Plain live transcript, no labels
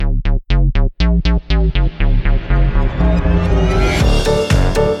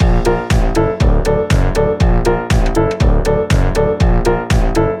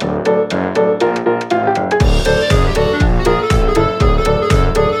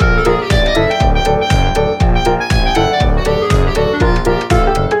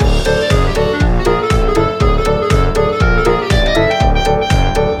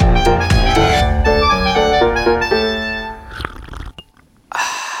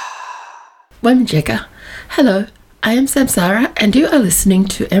Wamjeka. Hello, I am Samsara and you are listening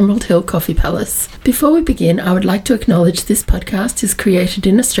to Emerald Hill Coffee Palace. Before we begin, I would like to acknowledge this podcast is created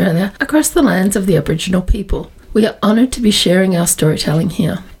in Australia across the lands of the Aboriginal people. We are honoured to be sharing our storytelling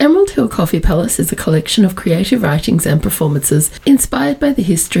here. Emerald Hill Coffee Palace is a collection of creative writings and performances inspired by the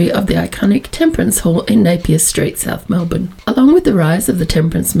history of the iconic Temperance Hall in Napier Street, South Melbourne. Along with the rise of the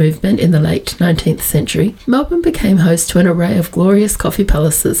temperance movement in the late 19th century, Melbourne became host to an array of glorious coffee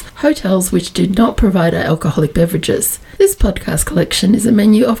palaces, hotels which did not provide alcoholic beverages. This podcast collection is a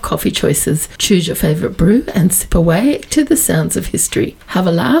menu of coffee choices. Choose your favourite brew and sip away to the sounds of history. Have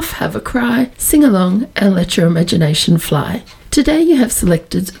a laugh, have a cry, sing along and let your imagination fly. Today you have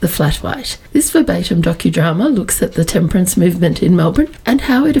selected The Flat White. This verbatim docudrama looks at the temperance movement in Melbourne and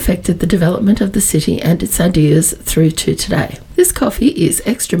how it affected the development of the city and its ideas through to today. This coffee is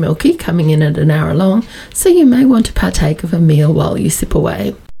extra milky, coming in at an hour long, so you may want to partake of a meal while you sip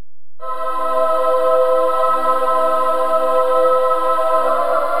away.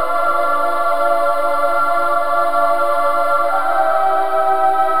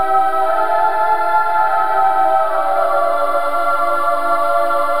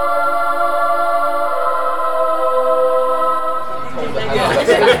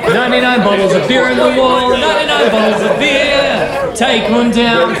 Bottles of beer in the wall, 99 bottles of beer. Take one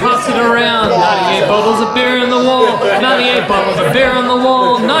down, pass it around. 98 bottles of beer in the wall, 98 bottles of beer on the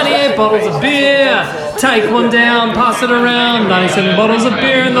wall, 98 bottles of beer. Take one down, pass it around. 97 bottles of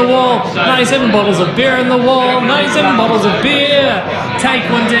beer in the wall, 97 bottles of beer in the wall, 97 bottles of beer. Take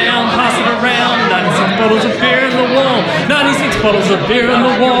one down, pass it around. 96 bottles of beer in the wall, 96 bottles of beer in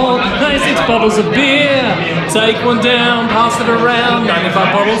the wall, 96 bottles of beer. Take one down, pass it around.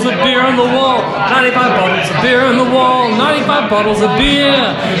 95 bottles of beer on the wall, 95 bottles of beer on the wall, 95 bottles of beer.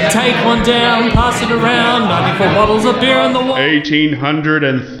 Take one down, pass it around. 94 bottles of beer on the wall.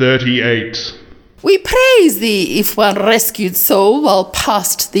 1838. We praise thee if one rescued soul while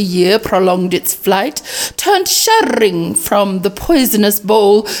past the year prolonged its flight, turned shuddering from the poisonous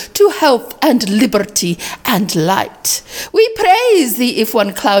bowl to health and liberty and light. We praise thee if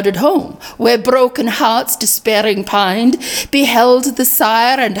one clouded home, where broken hearts despairing pined, beheld the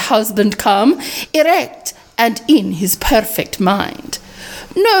sire and husband come, erect and in his perfect mind.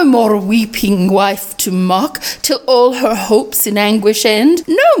 No more weeping wife to mock, till all her hopes in anguish end.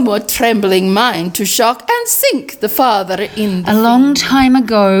 No more trembling mind to shock, and sink the father in the A long time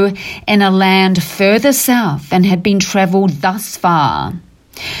ago, in a land further south than had been travelled thus far,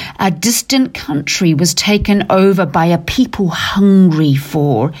 a distant country was taken over by a people hungry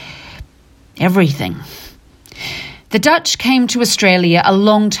for everything. The Dutch came to Australia a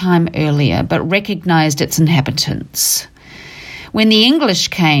long time earlier, but recognised its inhabitants. When the English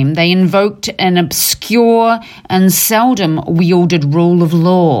came, they invoked an obscure and seldom wielded rule of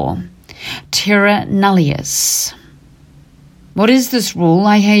law, terra nullius. What is this rule,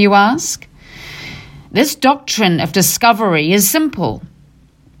 I hear you ask? This doctrine of discovery is simple.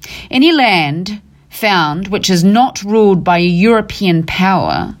 Any land found which is not ruled by a European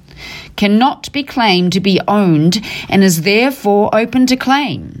power cannot be claimed to be owned and is therefore open to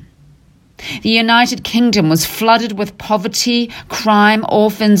claim. The United Kingdom was flooded with poverty, crime,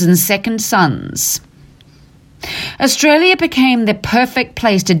 orphans and second sons. Australia became the perfect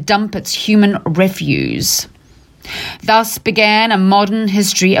place to dump its human refuse. Thus began a modern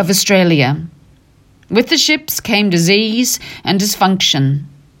history of Australia. With the ships came disease and dysfunction.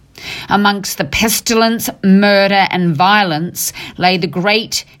 Amongst the pestilence, murder and violence lay the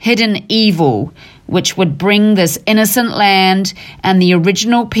great hidden evil which would bring this innocent land and the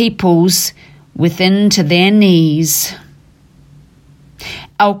original peoples within to their knees.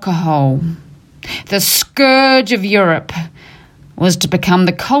 Alcohol, the scourge of Europe, was to become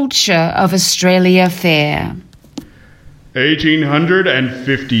the culture of Australia fair.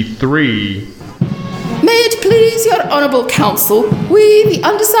 1853. May it please your honourable council, we, the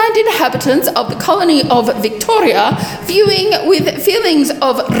undersigned inhabitants of the colony of Victoria, viewing with feelings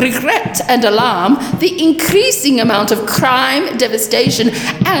of regret and alarm the increasing amount of crime, devastation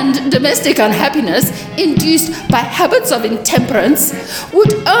and domestic unhappiness induced by habits of intemperance,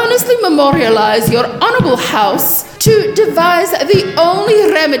 would earnestly memorialise your honourable house to devise the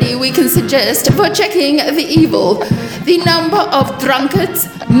only remedy we can suggest for checking the evil. The number of drunkards,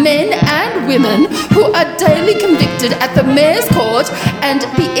 men and women, who are daily convicted at the Mayor's Court and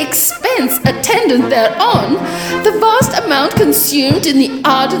the expense attendant thereon, the vast amount consumed in the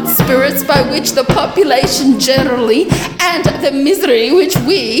ardent spirits by which the population generally, and the misery which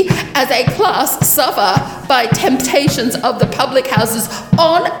we, as a class, suffer by temptations of the public houses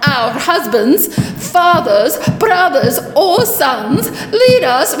on our husbands, fathers, brothers, brothers or sons, lead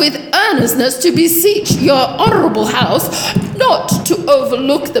us with earnestness to beseech your honourable house not to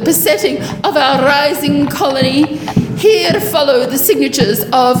overlook the besetting of our rising colony. Here follow the signatures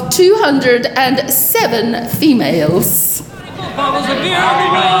of 207 females. Bottles of beer on the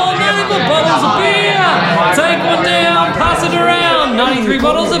wall, 94 bottles of beer. Take one down, pass it around. 93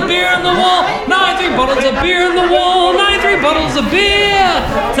 bottles of beer on the wall, 93 bottles of beer on the wall, 93 bottles of beer.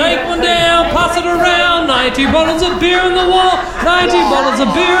 Take one down, pass it around. 92 bottles of beer on the wall, 92 bottles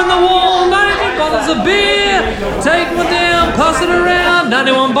of beer on the wall, 92 bottles of beer. Take one down, pass it around.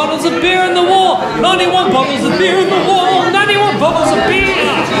 91 bottles of beer on the wall, 91 bottles of beer on the wall, 91 bottles of beer.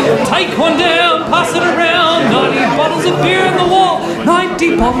 Take one down, pass it around. 90 bottles of beer on the wall,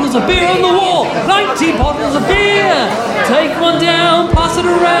 90 bottles of beer on the wall, 90 bottles of beer. Take one down, pass it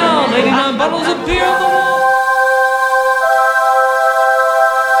around. 89 bottles of beer on the wall.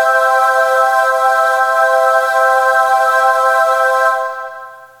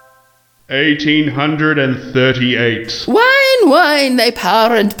 1838. Wine, wine, thy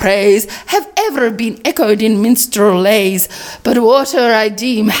power and praise have ever been echoed in minstrel lays, but water, I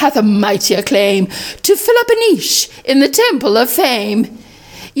deem, hath a mightier claim to fill up a niche in the temple of fame.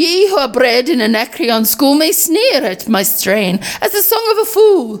 Ye who are bred in Anacreon school may sneer at my strain as the song of a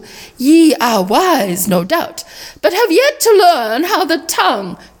fool. Ye are wise, no doubt, but have yet to learn how the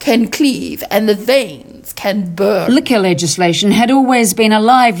tongue can cleave and the veins can burn. Liquor legislation had always been a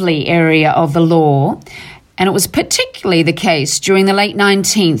lively area of the law, and it was particularly the case during the late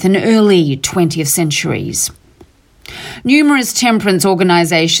 19th and early 20th centuries. Numerous temperance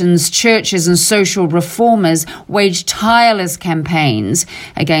organisations, churches and social reformers waged tireless campaigns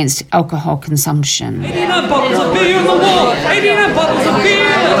against alcohol consumption. 89 bottles of beer on the wall, 89 bottles of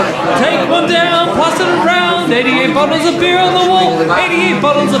beer. Take one down, pass it around. 88 bottles of beer on the wall, 88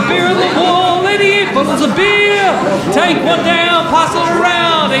 bottles of beer on the wall, 88 bottles of beer. Take one down, pass it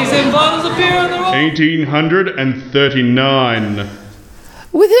around. 87 bottles of beer on the wall. 1839.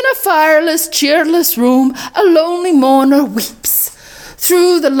 Within a fireless, cheerless room, a lonely mourner weeps.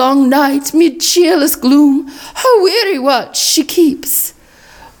 Through the long night, mid cheerless gloom, her weary watch she keeps.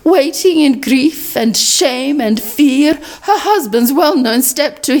 Waiting in grief and shame and fear, her husband's well-known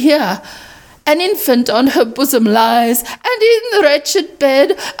step to hear. An infant on her bosom lies, and in the wretched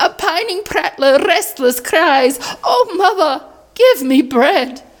bed, a pining prattler restless cries, "Oh, mother, give me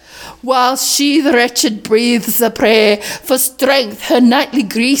bread." While she, the wretched, breathes a prayer for strength her nightly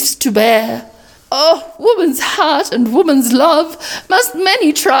griefs to bear. Oh, woman's heart and woman's love must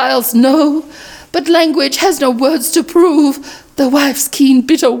many trials know, but language has no words to prove the wife's keen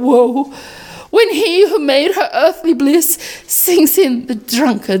bitter woe, when he who made her earthly bliss sinks in the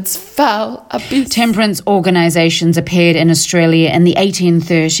drunkard's foul abyss. Temperance organisations appeared in Australia in the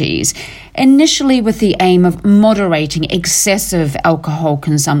 1830s, initially with the aim of moderating excessive alcohol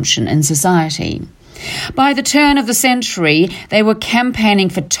consumption in society. By the turn of the century, they were campaigning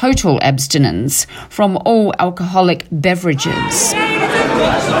for total abstinence from all alcoholic beverages. 87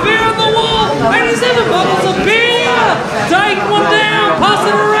 bottles of beer on the wall, 87 bottles of beer. Take one down, pass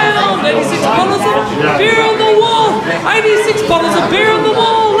it around. 86 bottles of beer on the wall, 86 bottles of beer on the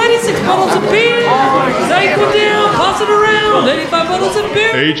wall, 86 bottles of beer. Take one down, pass it around. 85 bottles of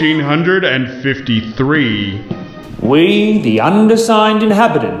beer. 1853. We, the undersigned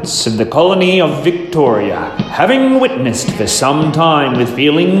inhabitants of the colony of Victoria, having witnessed for some time with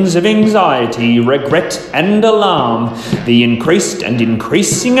feelings of anxiety, regret and alarm the increased and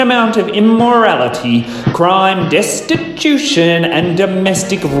increasing amount of immorality, crime, destitution and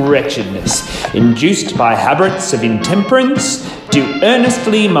domestic wretchedness induced by habits of intemperance, do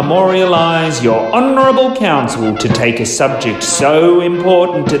earnestly memorialise your honourable council to take a subject so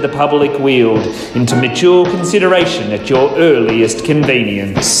important to the public weald into mature consideration at your earliest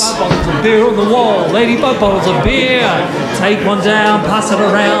convenience. 85 bottles of beer on the wall, 85 bottles of beer. Take one down, pass it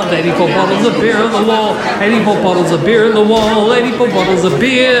around. 84 bottles of beer on the wall, 84 bottles of beer on the wall, 84 bottles of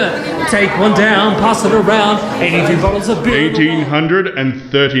beer. Take one down, pass it around. 82 bottles of beer.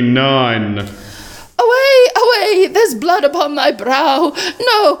 1839. Away, away, there's blood upon thy brow.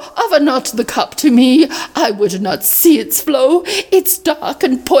 No, offer not the cup to me. I would not see its flow. Its dark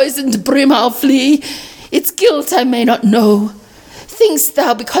and poisoned brim I'll flee. Its guilt I may not know. Think'st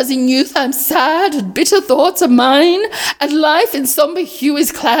thou because in youth I'm sad, and bitter thoughts are mine, and life in sombre hue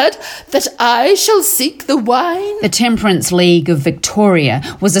is clad, that I shall seek the wine? The Temperance League of Victoria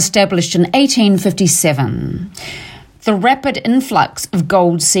was established in 1857. The rapid influx of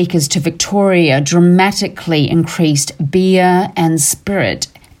gold seekers to Victoria dramatically increased beer and spirit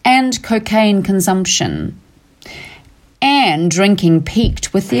and cocaine consumption. and drinking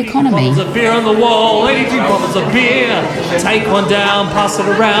peaked with the economy. Bottles of beer on the wall, 82 bottles of beer. Take one down, pass it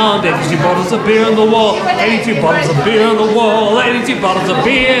around. 82 bottles of beer on the wall, 82 bottles of beer on the wall, 82 bottles of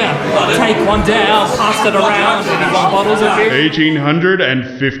beer. Take one down, pass it around. 81 bottles of beer.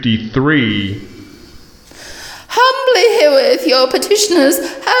 1853. Humbly herewith, your petitioners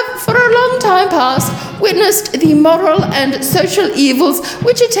have for a long time past witnessed the moral and social evils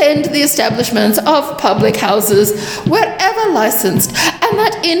which attend the establishments of public houses, wherever licensed, and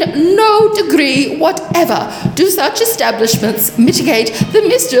that in no degree whatever do such establishments mitigate the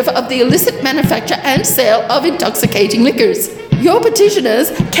mischief of the illicit manufacture and sale of intoxicating liquors. Your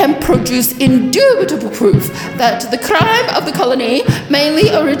petitioners can produce indubitable proof that the crime of the colony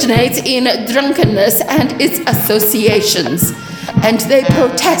mainly originates in drunkenness and its associations, and they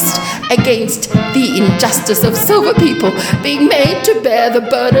protest against the injustice of sober people being made to bear the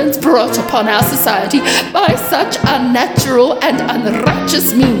burdens brought upon our society by such unnatural and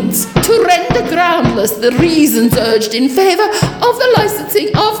unrighteous means. To render groundless the reasons urged in favour of the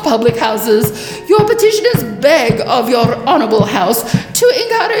licensing of public houses, your petitioners beg of your honourable House to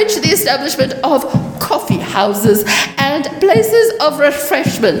encourage the establishment of coffee houses and places of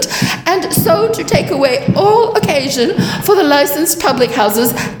refreshment, and so to take away all occasion for the licensed public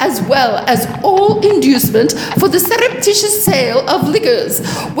houses, as well as all inducement for the surreptitious sale of liquors,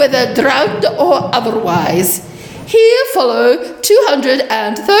 whether drugged or otherwise. Here follow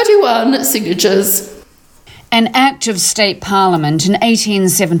 231 signatures. An Act of State Parliament in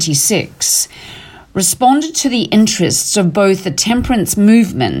 1876 responded to the interests of both the temperance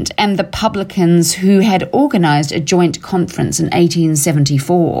movement and the publicans who had organised a joint conference in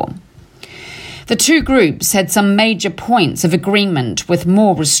 1874. The two groups had some major points of agreement with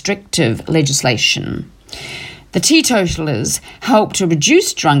more restrictive legislation. The teetotalers helped to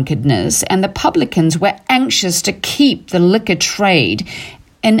reduce drunkenness, and the publicans were anxious to keep the liquor trade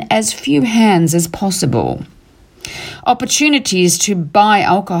in as few hands as possible. Opportunities to buy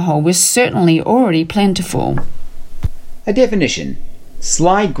alcohol were certainly already plentiful. A definition: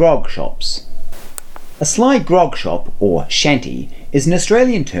 sly grog shops. A sly grog shop, or shanty, is an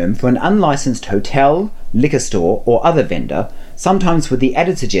Australian term for an unlicensed hotel, liquor store or other vendor, sometimes with the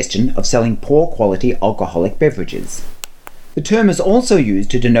added suggestion of selling poor quality alcoholic beverages. The term is also used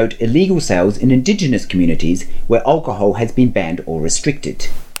to denote illegal sales in Indigenous communities where alcohol has been banned or restricted.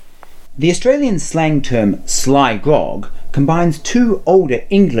 The Australian slang term sly grog combines two older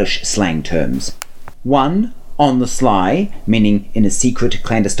English slang terms. One, on the sly, meaning in a secret,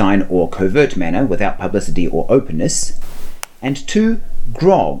 clandestine or covert manner without publicity or openness. And two,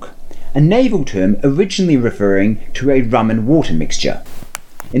 grog, a naval term originally referring to a rum and water mixture.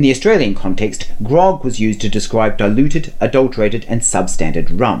 In the Australian context, grog was used to describe diluted, adulterated and substandard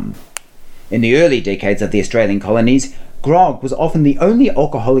rum. In the early decades of the Australian colonies, grog was often the only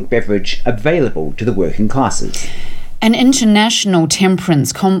alcoholic beverage available to the working classes. An international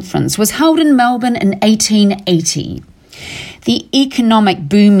temperance conference was held in Melbourne in 1880. The economic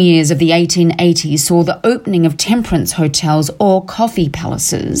boom years of the 1880s saw the opening of temperance hotels or coffee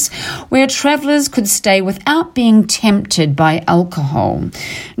palaces, where travellers could stay without being tempted by alcohol,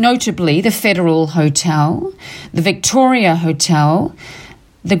 notably the Federal Hotel, the Victoria Hotel,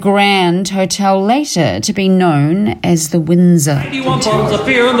 the Grand Hotel, later to be known as the Windsor. 81 bottles of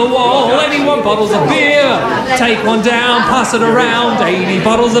beer on the wall, 81 bottles of beer. Take one down, pass it around. 80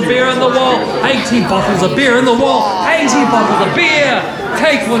 bottles of beer on the wall, 80 bottles of beer on the wall, 80 bottles of beer.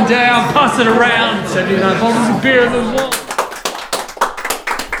 Take one down, pass it around. 79 bottles of beer on the wall.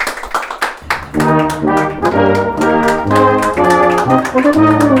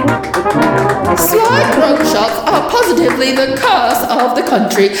 Sly grog shops are positively the curse of the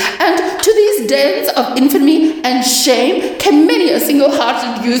country, and to these dens of infamy and shame can many a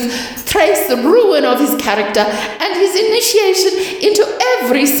single-hearted youth trace the ruin of his character and his initiation into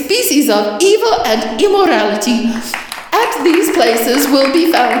every species of evil and immorality. At these places will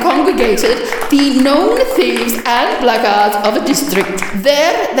be found congregated the known thieves and blackguards of a district.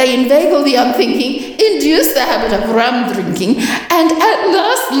 There they inveigle the unthinking, induce the habit of rum drinking, and at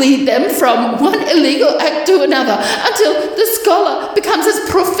last lead them from one illegal act to another until the scholar becomes as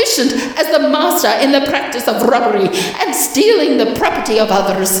proficient as the master in the practice of robbery and stealing the property of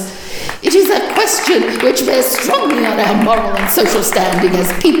others. It is a question which bears strongly on our moral and social standing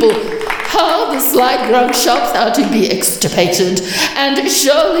as people, how the sly grog shops are to be extirpated, and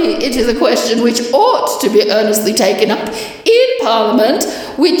surely it is a question which ought to be earnestly taken up in Parliament,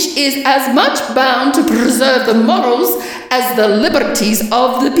 which is as much bound to preserve the morals as the liberties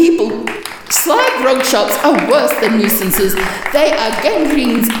of the people. Sly grog shops are worse than nuisances. They are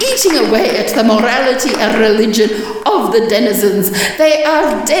gangrenes eating away at the morality and religion of the denizens. They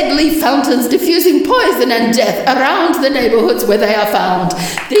are deadly fountains diffusing poison and death around the neighbourhoods where they are found.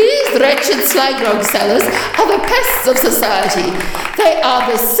 These wretched sly grog sellers are the pests of society. They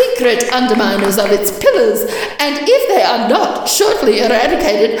are the secret underminers of its pillars, and if they are not shortly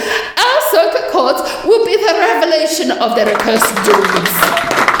eradicated, our circuit courts will be the revelation of their accursed dooms.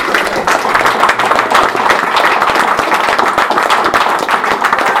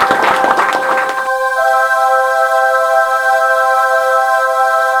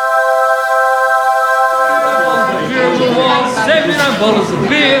 Bottles of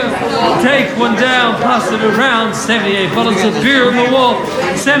beer, take one down, pass it around. 78 bottles of beer on the wall,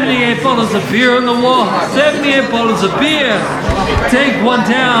 78 bottles of beer on the wall, 78 bottles of beer, take one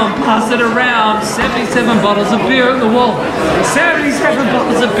down, pass it around. 77 bottles of beer on the wall, 77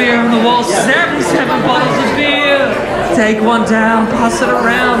 bottles of beer on the wall, 77 bottles of beer, take one down, pass it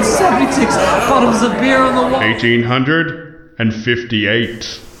around. 76 bottles of beer on the wall.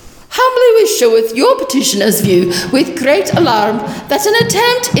 1858. Humbly we showeth your petitioner's view with great alarm that an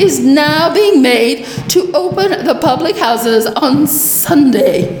attempt is now being made to open the public houses on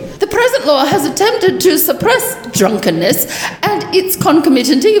Sunday. The present law has attempted to suppress drunkenness and its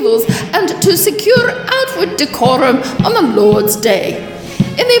concomitant evils and to secure outward decorum on the Lord's Day.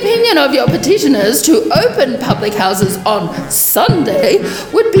 In the opinion of your petitioners, to open public houses on Sunday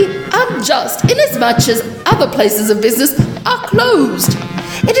would be unjust inasmuch as other places of business are closed.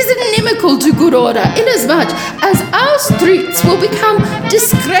 It is inimical to good order, inasmuch as our streets will become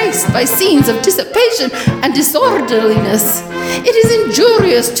disgraced by scenes of dissipation and disorderliness. It is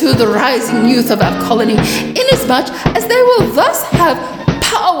injurious to the rising youth of our colony, inasmuch as they will thus have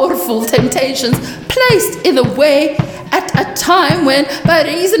powerful temptations placed in the way at a time when, by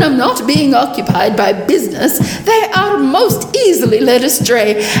reason of not being occupied by business, they are most easily led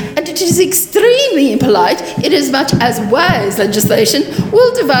astray, and it is extremely impolite, inasmuch as wise legislation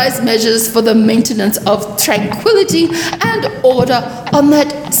will devise measures for the maintenance of tranquility and order on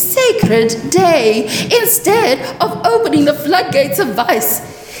that sacred day, instead of opening the floodgates of vice.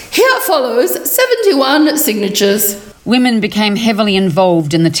 Here follows 71 signatures. Women became heavily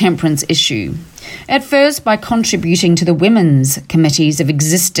involved in the temperance issue. At first by contributing to the women's committees of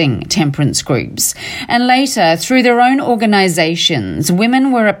existing temperance groups, and later through their own organisations,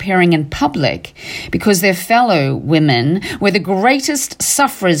 women were appearing in public because their fellow women were the greatest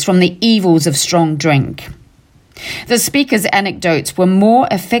sufferers from the evils of strong drink. The speakers' anecdotes were more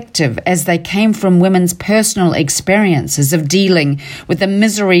effective as they came from women's personal experiences of dealing with the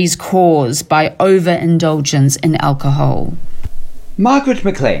miseries caused by overindulgence in alcohol. Margaret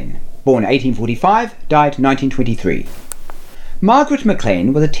MacLean, born 1845, died 1923. Margaret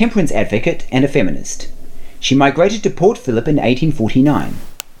MacLean was a temperance advocate and a feminist. She migrated to Port Phillip in 1849.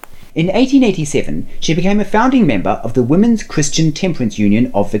 In 1887, she became a founding member of the Women's Christian Temperance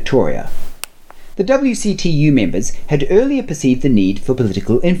Union of Victoria. The WCTU members had earlier perceived the need for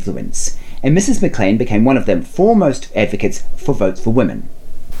political influence, and Mrs. MacLean became one of the foremost advocates for votes for women.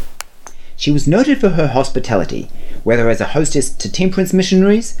 She was noted for her hospitality, whether as a hostess to temperance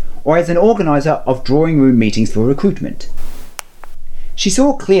missionaries or as an organiser of drawing room meetings for recruitment. She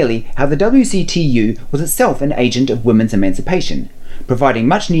saw clearly how the WCTU was itself an agent of women's emancipation, providing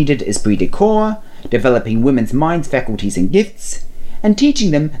much needed esprit de corps, developing women's minds, faculties and gifts, and teaching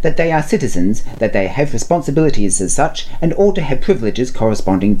them that they are citizens, that they have responsibilities as such, and ought to have privileges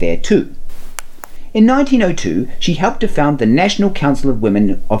corresponding thereto. In 1902, she helped to found the National Council of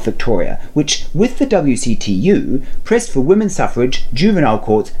Women of Victoria, which, with the WCTU, pressed for women's suffrage, juvenile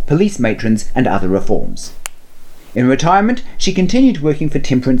courts, police matrons, and other reforms. In retirement, she continued working for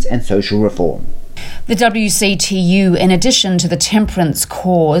temperance and social reform. The WCTU, in addition to the temperance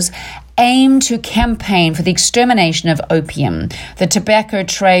cause, aimed to campaign for the extermination of opium, the tobacco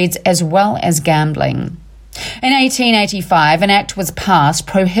trades, as well as gambling. In 1885, an act was passed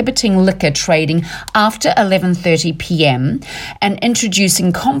prohibiting liquor trading after 11:30 p.m. and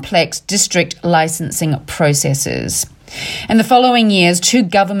introducing complex district licensing processes. In the following years, 2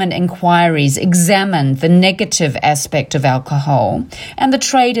 government inquiries examined the negative aspect of alcohol and the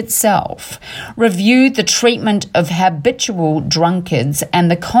trade itself, reviewed the treatment of habitual drunkards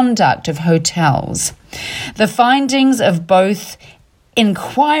and the conduct of hotels. The findings of both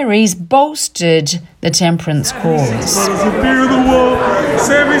inquiries bolstered the temperance cause. Bottles of beer on the wall,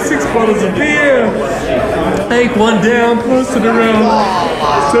 76 bottles of beer. Take one down, pass it around.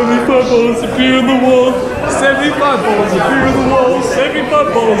 75 bottles of beer on the wall, 75 bottles of beer on the wall,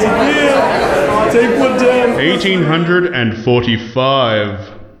 75 bottles of beer. Take one down. 1845.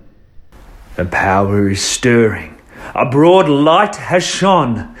 The power is stirring. A broad light has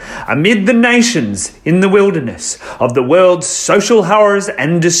shone amid the nations in the wilderness of the world's social horrors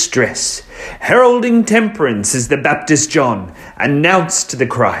and distress. Heralding temperance as the Baptist John announced the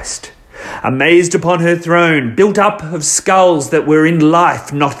Christ. Amazed upon her throne, built up of skulls that were in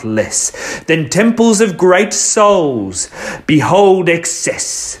life not less than temples of great souls, behold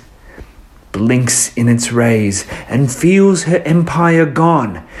excess. Blinks in its rays and feels her empire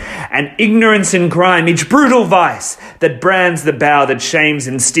gone, and ignorance and crime, each brutal vice that brands the bow that shames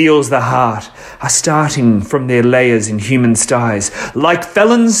and steals the heart, are starting from their layers in human styes, like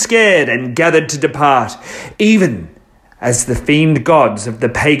felons scared and gathered to depart, even as the fiend gods of the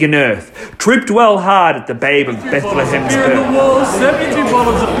pagan earth tripped well hard at the babe of Bethlehem's Beer in the birth. wall, 72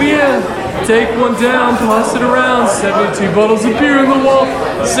 bottles of beer. Take one down, pass it around. 72 bottles of beer in the wall.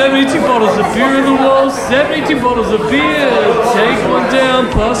 72 bottles of beer in the wall. 72 bottles of beer. Take one down,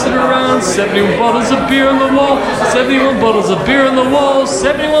 pass it around. 71 bottles of beer in the wall. 71 bottles of beer in the wall.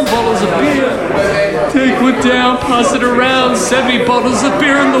 71 bottles of beer. Take one down, pass it around. 70 bottles of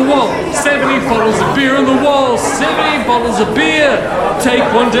beer in the wall. 70 bottles of beer in the wall. 70 bottles of beer. Take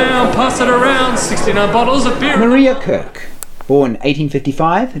one down, pass it around. 69 bottles of beer. Maria Kirk, born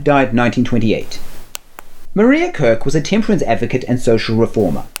 1855, died 1928. Maria Kirk was a temperance advocate and social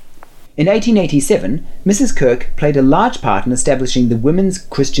reformer. In 1887, Mrs. Kirk played a large part in establishing the Women's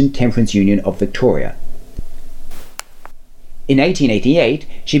Christian Temperance Union of Victoria. In 1888,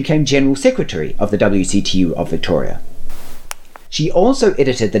 she became General Secretary of the WCTU of Victoria. She also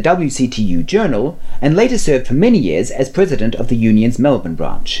edited the WCTU Journal and later served for many years as president of the union's Melbourne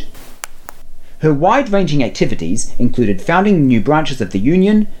branch. Her wide-ranging activities included founding new branches of the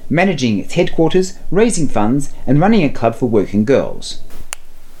union, managing its headquarters, raising funds, and running a club for working girls.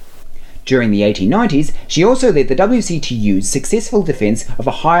 During the 1890s, she also led the WCTU's successful defence of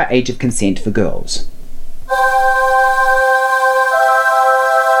a higher age of consent for girls.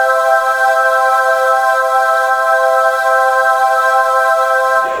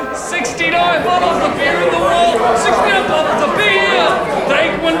 69 bottles of beer in the wall. 69 bottles of beer.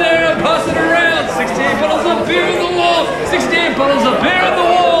 Take one down, pass it around. 68 bottles of beer in the wall. 68 bottles of beer in the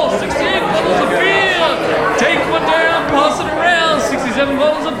wall. 68 bottles of beer. Take one down, pass it around. 67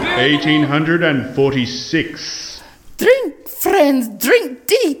 bottles of beer. 1846. Drink, friends, drink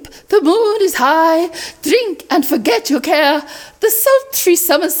deep. The moon is high. Drink and forget your care. The sultry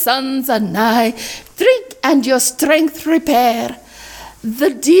summer suns are nigh. Drink and your strength repair.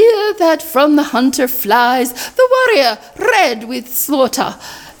 The deer that from the hunter flies, the warrior red with slaughter,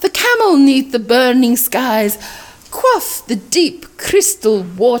 the camel 'neath the burning skies, quaff the deep crystal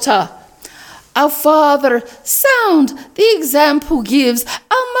water. Our Father, sound the example gives,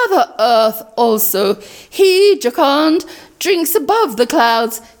 our Mother Earth also. He, Jocond, drinks above the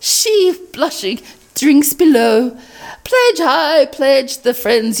clouds, she, blushing, drinks below. Pledge high, pledge the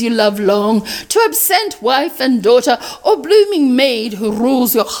friends you love long, to absent wife and daughter, or blooming maid who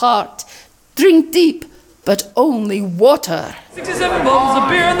rules your heart. Drink deep, but only water. 67 bottles of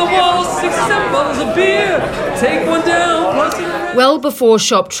beer in the wall. 67 bottles of beer. Take one down, pass it around. Well before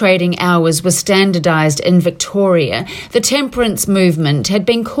shop trading hours were standardised in Victoria, the temperance movement had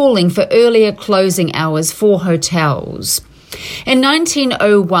been calling for earlier closing hours for hotels. In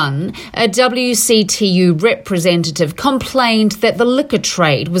 1901, a WCTU representative complained that the liquor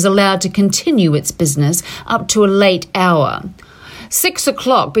trade was allowed to continue its business up to a late hour. 6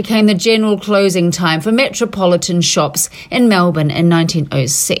 o'clock became the general closing time for metropolitan shops in Melbourne in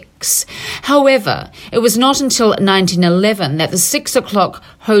 1906. However, it was not until 1911 that the 6 o'clock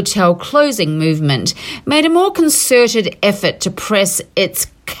hotel closing movement made a more concerted effort to press its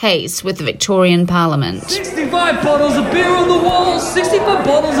case with the Victorian Parliament. 65 bottles of beer on the wall. 65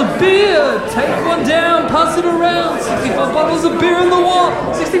 bottles of beer. Take one down, pass it around. 64 bottles of beer on the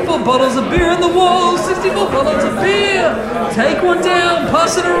wall. 64 bottles of beer on the wall. 64 bottles of beer. Take one down,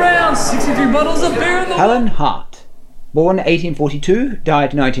 pass it around. 63 bottles of beer on the wall. Helen Hart, born 1842,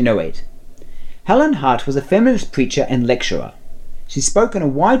 died 1908. Helen Hart was a feminist preacher and lecturer. She spoke on a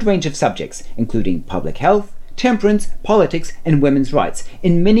wide range of subjects, including public health, temperance, politics, and women's rights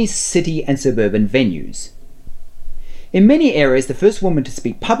in many city and suburban venues. In many areas, the first woman to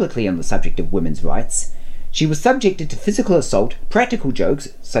speak publicly on the subject of women's rights, she was subjected to physical assault, practical jokes,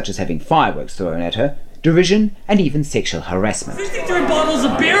 such as having fireworks thrown at her, derision, and even sexual harassment. 63 bottles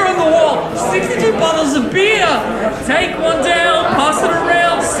of beer on the wall. 62 bottles of beer. Take one down, pass it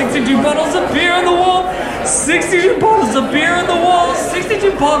around. 62 bottles of beer on the wall. 62 bottles of beer on the wall.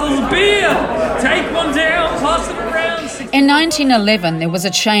 62 bottles of beer. Take one down, pass it around. In 1911, there was a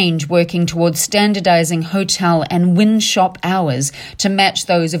change working towards standardising hotel and wine shop hours to match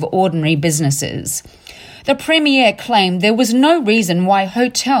those of ordinary businesses. The Premier claimed there was no reason why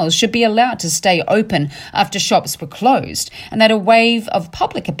hotels should be allowed to stay open after shops were closed, and that a wave of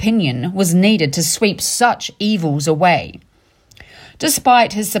public opinion was needed to sweep such evils away.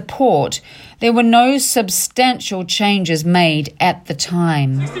 Despite his support, there were no substantial changes made at the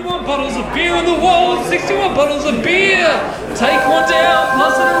time. 61 bottles of beer on the wall, 61 bottles of beer. Take one down,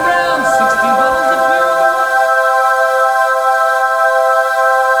 pass it around, 60 bottles of beer on the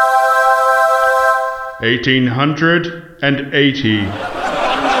wall. 1880.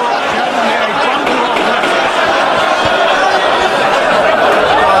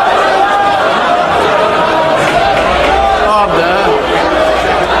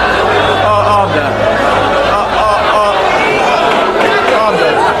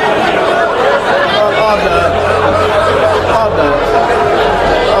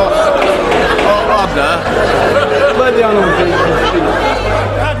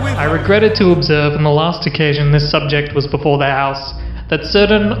 I regretted to observe on the last occasion this subject was before the House that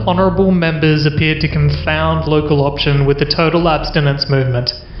certain honourable members appeared to confound local option with the total abstinence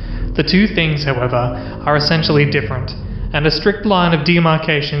movement. The two things, however, are essentially different, and a strict line of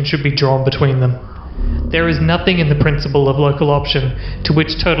demarcation should be drawn between them. There is nothing in the principle of local option to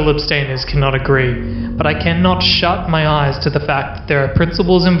which total abstainers cannot agree, but I cannot shut my eyes to the fact that there are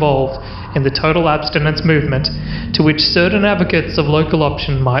principles involved in the total abstinence movement to which certain advocates of local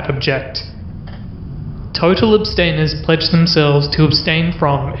option might object. Total abstainers pledge themselves to abstain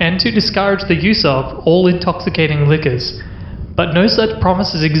from and to discourage the use of all intoxicating liquors, but no such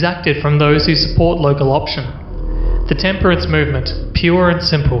promise is exacted from those who support local option. The temperance movement, pure and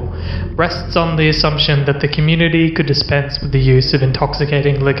simple, rests on the assumption that the community could dispense with the use of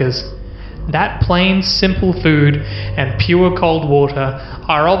intoxicating liquors. That plain, simple food and pure cold water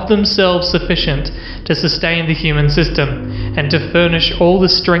are of themselves sufficient to sustain the human system and to furnish all the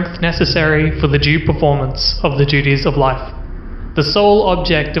strength necessary for the due performance of the duties of life. The sole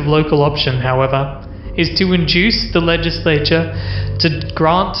object of local option, however, is to induce the legislature to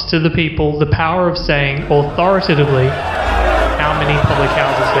grant to the people the power of saying authoritatively how many public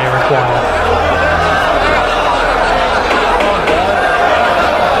houses they require.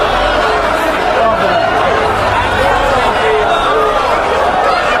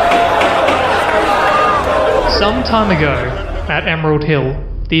 Some time ago, at Emerald Hill,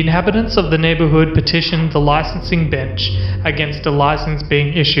 the inhabitants of the neighbourhood petitioned the licensing bench against a licence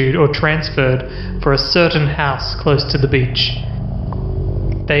being issued or transferred for a certain house close to the beach.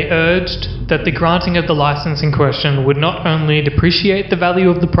 They urged that the granting of the licence in question would not only depreciate the value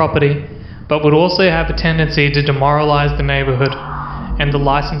of the property, but would also have a tendency to demoralise the neighbourhood, and the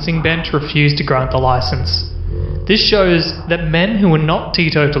licensing bench refused to grant the licence. This shows that men who are not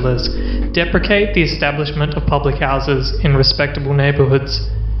teetotalers deprecate the establishment of public houses in respectable neighbourhoods.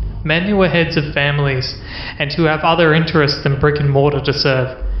 Men who are heads of families and who have other interests than brick and mortar to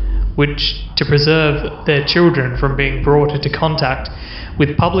serve, which to preserve their children from being brought into contact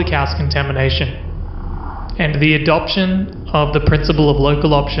with public house contamination. And the adoption of the principle of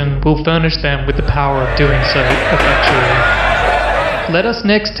local option will furnish them with the power of doing so effectually. Let us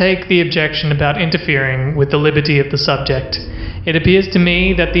next take the objection about interfering with the liberty of the subject. It appears to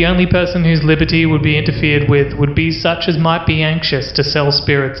me that the only person whose liberty would be interfered with would be such as might be anxious to sell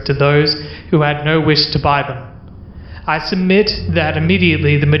spirits to those who had no wish to buy them. I submit that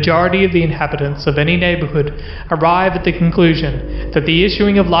immediately the majority of the inhabitants of any neighbourhood arrive at the conclusion that the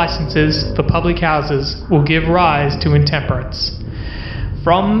issuing of licences for public houses will give rise to intemperance.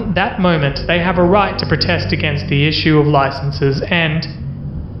 From that moment, they have a right to protest against the issue of licences, and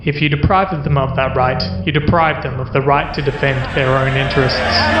if you deprive them of that right, you deprive them of the right to defend their own interests.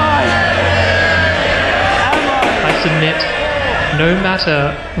 I submit, no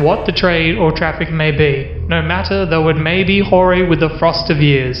matter what the trade or traffic may be, no matter though it may be hoary with the frost of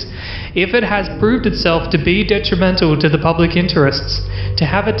years, if it has proved itself to be detrimental to the public interests, to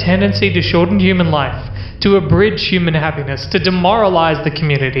have a tendency to shorten human life, to abridge human happiness, to demoralize the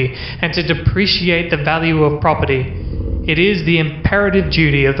community, and to depreciate the value of property, it is the imperative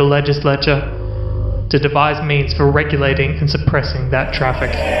duty of the legislature to devise means for regulating and suppressing that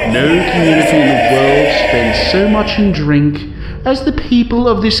traffic. No community in the world spends so much in drink as the people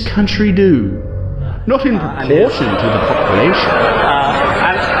of this country do. Not in proportion to the population.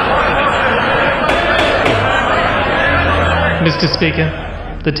 Mr. Speaker,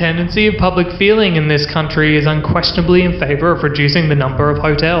 the tendency of public feeling in this country is unquestionably in favour of reducing the number of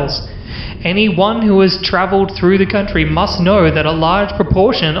hotels. Anyone who has travelled through the country must know that a large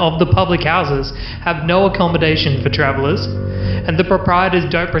proportion of the public houses have no accommodation for travellers, and the proprietors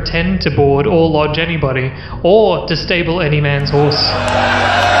don't pretend to board or lodge anybody, or to stable any man's horse.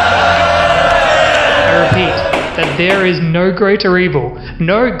 I repeat that there is no greater evil,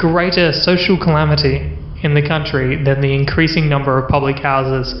 no greater social calamity in the country than the increasing number of public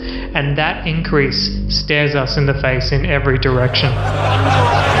houses, and that increase stares us in the face in every direction.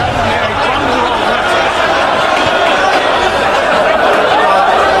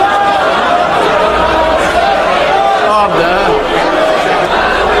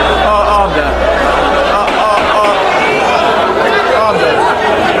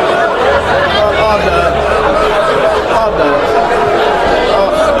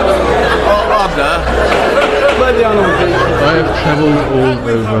 I have travelled all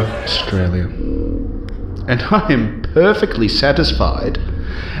over Australia, and I am perfectly satisfied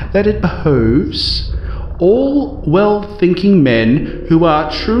that it behoves all well-thinking men who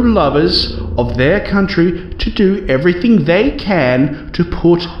are true lovers of their country to do everything they can to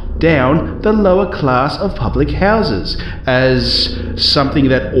put down the lower class of public houses as something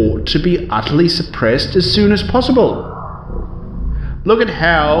that ought to be utterly suppressed as soon as possible. Look at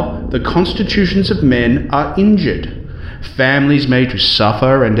how the constitutions of men are injured. Families made to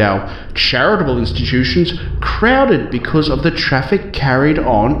suffer, and our charitable institutions crowded because of the traffic carried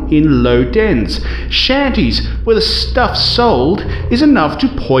on in low dens. Shanties where the stuff sold is enough to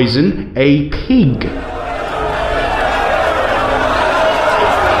poison a pig.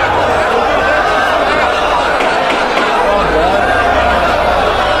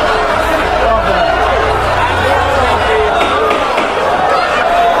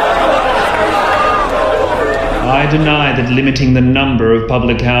 I deny that limiting the number of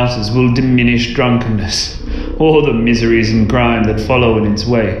public houses will diminish drunkenness, or the miseries and crime that follow in its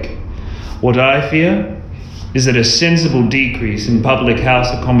wake. What I fear is that a sensible decrease in public house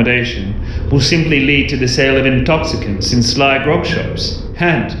accommodation will simply lead to the sale of intoxicants in sly grog shops,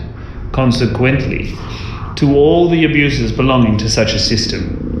 and, consequently, to all the abuses belonging to such a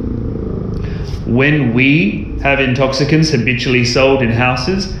system. When we have intoxicants habitually sold in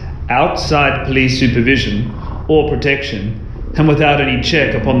houses outside police supervision or protection, and without any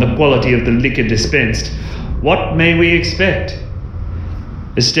check upon the quality of the liquor dispensed, what may we expect?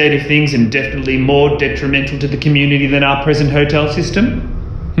 A state of things indefinitely more detrimental to the community than our present hotel system?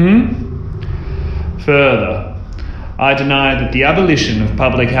 Further, I deny that the abolition of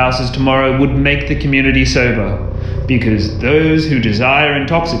public houses tomorrow would make the community sober, because those who desire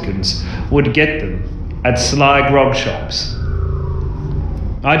intoxicants would get them at sly grog shops.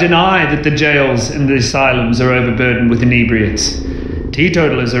 I deny that the jails and the asylums are overburdened with inebriates.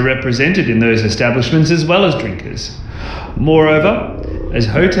 Teetotalers are represented in those establishments as well as drinkers. Moreover, as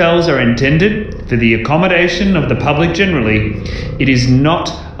hotels are intended for the accommodation of the public generally, it is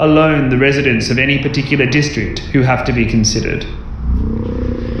not alone the residents of any particular district who have to be considered.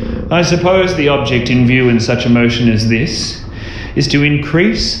 I suppose the object in view in such a motion as this is to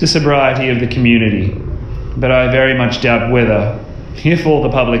increase the sobriety of the community, but I very much doubt whether, if all the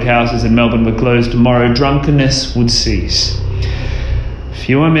public houses in Melbourne were closed tomorrow, drunkenness would cease.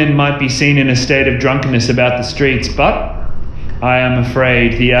 Fewer men might be seen in a state of drunkenness about the streets, but I am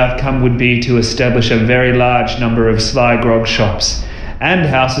afraid the outcome would be to establish a very large number of sly grog shops and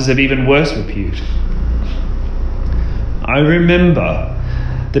houses of even worse repute. I remember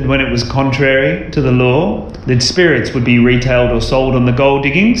that when it was contrary to the law that spirits would be retailed or sold on the gold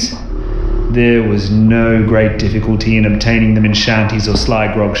diggings, there was no great difficulty in obtaining them in shanties or sly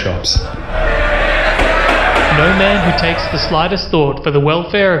grog shops. No man who takes the slightest thought for the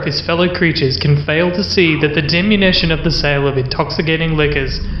welfare of his fellow creatures can fail to see that the diminution of the sale of intoxicating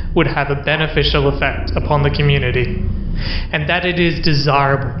liquors would have a beneficial effect upon the community, and that it is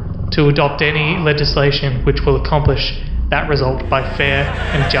desirable to adopt any legislation which will accomplish that result by fair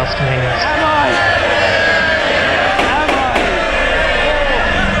and just means.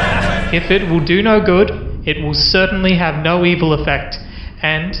 If it will do no good, it will certainly have no evil effect,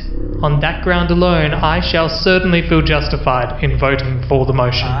 and on that ground alone, I shall certainly feel justified in voting for the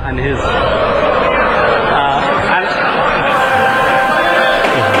motion.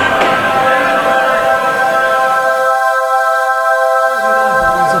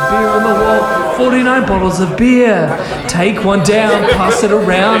 Beer on the wall, 49 bottles of beer. Take one down, pass it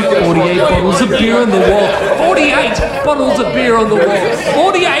around. 48 bottles of beer on the wall. 48 bottles of beer on the wall.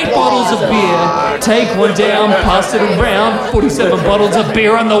 48 bottles bottles of beer. Take one down, pass it around. 47 bottles of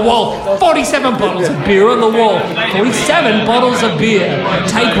beer on the wall. 47 bottles of beer on the wall. 47 bottles of beer.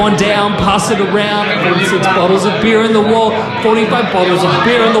 Take one down, pass it around. 46 bottles of beer in the wall. 45 bottles of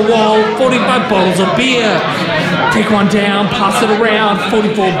beer on the wall. 45 bottles of beer. Take one down, pass it around.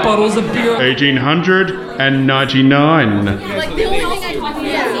 44 bottles of beer. 1899. Like the only thing I talk about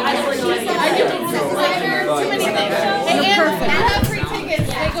is I did too many things. And I have free tickets.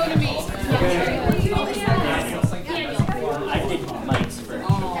 They go to me.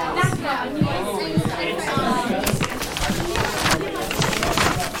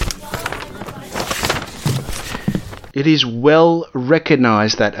 It is well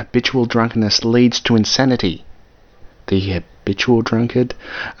recognised that habitual drunkenness leads to insanity. The habitual drunkard,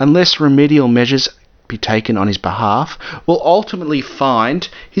 unless remedial measures be taken on his behalf, will ultimately find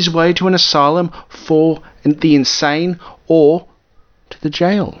his way to an asylum for the insane or to the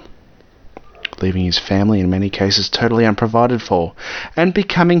jail, leaving his family in many cases totally unprovided for, and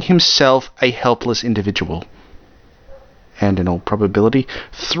becoming himself a helpless individual, and in all probability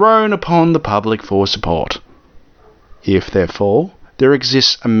thrown upon the public for support. If, therefore, there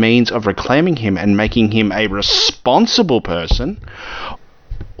exists a means of reclaiming him and making him a responsible person,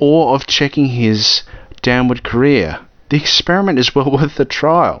 or of checking his downward career, the experiment is well worth the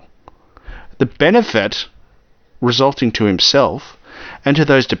trial. The benefit resulting to himself and to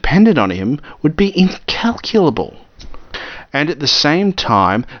those dependent on him would be incalculable, and at the same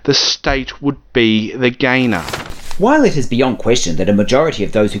time the state would be the gainer. While it is beyond question that a majority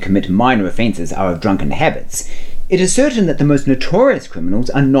of those who commit minor offences are of drunken habits, it is certain that the most notorious criminals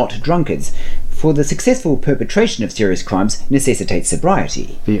are not drunkards, for the successful perpetration of serious crimes necessitates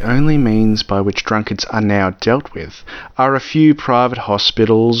sobriety. The only means by which drunkards are now dealt with are a few private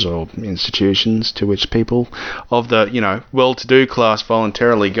hospitals or institutions to which people of the, well-to-do class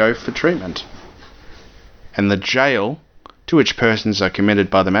voluntarily go for treatment, and the jail to which persons are committed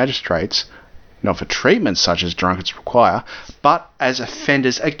by the magistrates, not for treatment such as drunkards require, but as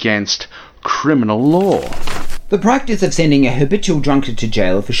offenders against criminal law. The practice of sending a habitual drunkard to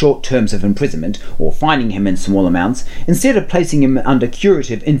jail for short terms of imprisonment, or fining him in small amounts, instead of placing him under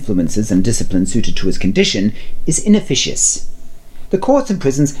curative influences and discipline suited to his condition, is inefficacious. The courts and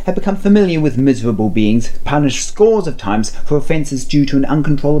prisons have become familiar with miserable beings punished scores of times for offences due to an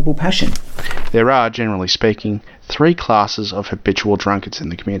uncontrollable passion. There are, generally speaking, three classes of habitual drunkards in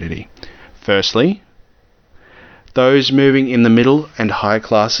the community. Firstly, those moving in the middle and higher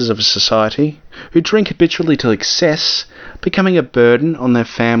classes of society, who drink habitually to excess, becoming a burden on their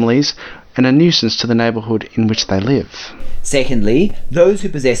families and a nuisance to the neighbourhood in which they live. Secondly, those who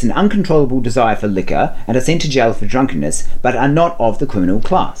possess an uncontrollable desire for liquor and are sent to jail for drunkenness, but are not of the criminal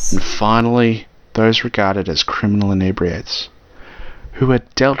class. And finally, those regarded as criminal inebriates, who are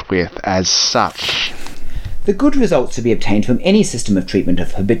dealt with as such. The good results to be obtained from any system of treatment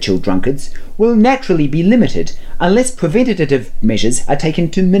of habitual drunkards will naturally be limited unless preventative measures are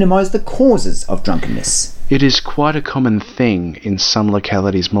taken to minimise the causes of drunkenness. It is quite a common thing in some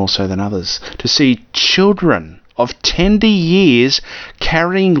localities more so than others to see children of tender years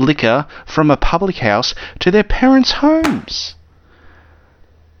carrying liquor from a public house to their parents' homes.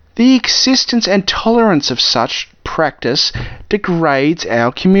 The existence and tolerance of such practice degrades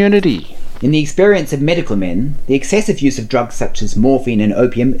our community. In the experience of medical men, the excessive use of drugs such as morphine and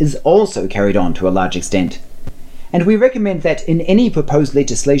opium is also carried on to a large extent. And we recommend that in any proposed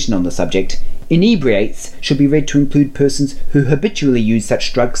legislation on the subject, inebriates should be read to include persons who habitually use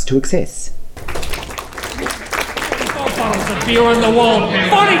such drugs to excess. 44 bottles of beer on the wall.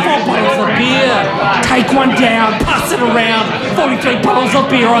 44 bottles of beer. Take one down, pass it around. 43 bottles of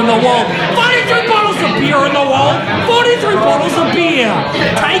beer on the wall. 43 bottles of beer on the wall. 43 bottles of beer.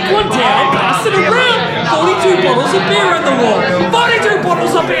 Take one down, pass it around. 42 bottles of beer on the wall. 42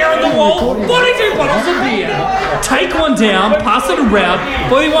 bottles of beer on the wall. 42 bottles of beer. Take one down, pass it around.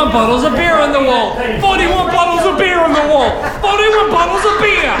 41 bottles of beer on the wall. 41 bottles of beer on the wall. 41 bottles of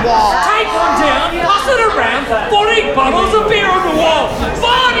beer. Take one down, pass it around. 40 bottles of beer on the wall.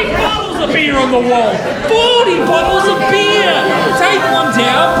 40 bottles of beer on the wall. 40 bottles of beer. Take one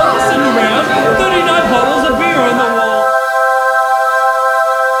down, pass it around. 39 bottles of beer on the wall.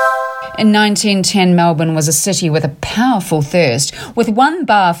 In 1910, Melbourne was a city with a powerful thirst. With one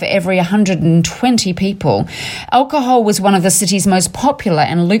bar for every 120 people, alcohol was one of the city's most popular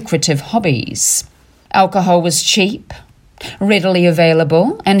and lucrative hobbies. Alcohol was cheap, readily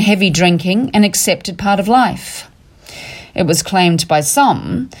available, and heavy drinking an accepted part of life. It was claimed by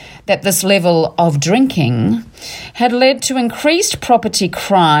some that this level of drinking had led to increased property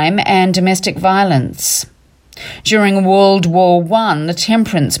crime and domestic violence. During World War I, the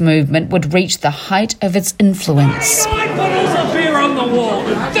temperance movement would reach the height of its influence. 39 bottles of beer on the wall.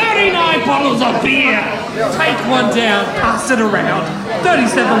 39 bottles of beer. Take one down, pass it around.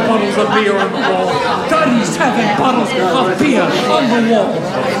 37 bottles of beer on the wall. 37 bottles of beer on the wall.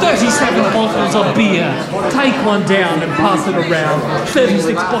 37 bottles of beer. Take one down and pass it around.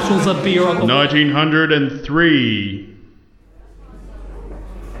 36 bottles of beer on the wall. 1903.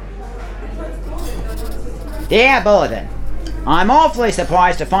 Dear Bulletin, I'm awfully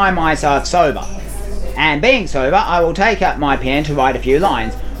surprised to find myself sober. And being sober, I will take up my pen to write a few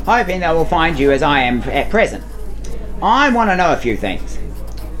lines, hoping they will find you as I am at present. I want to know a few things.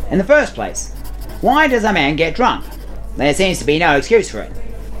 In the first place, why does a man get drunk? There seems to be no excuse for it.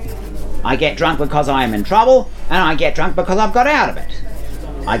 I get drunk because I am in trouble, and I get drunk because I've got out of it.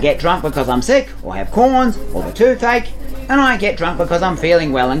 I get drunk because I'm sick, or have corns, or the toothache, and I get drunk because I'm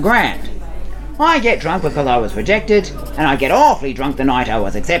feeling well and grand. I get drunk because I was rejected, and I get awfully drunk the night I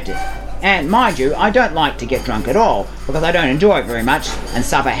was accepted. And mind you, I don't like to get drunk at all, because I don't enjoy it very much, and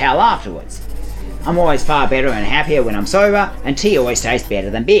suffer hell afterwards. I'm always far better and happier when I'm sober, and tea always tastes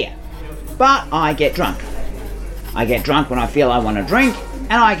better than beer. But I get drunk. I get drunk when I feel I want to drink,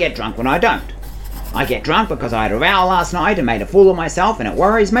 and I get drunk when I don't. I get drunk because I had a row last night and made a fool of myself, and it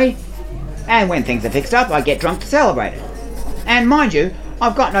worries me. And when things are fixed up, I get drunk to celebrate it. And mind you,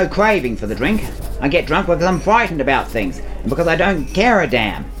 I've got no craving for the drink. I get drunk because I'm frightened about things, and because I don't care a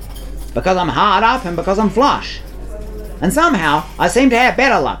damn. Because I'm hard up and because I'm flush. And somehow, I seem to have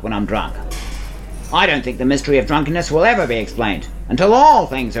better luck when I'm drunk. I don't think the mystery of drunkenness will ever be explained, until all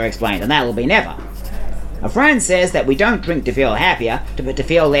things are explained, and that will be never. A friend says that we don't drink to feel happier, but to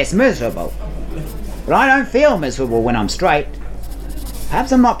feel less miserable. But I don't feel miserable when I'm straight.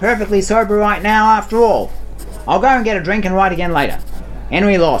 Perhaps I'm not perfectly sober right now after all. I'll go and get a drink and write again later.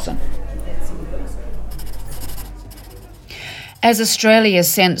 Henry Lawson. As Australia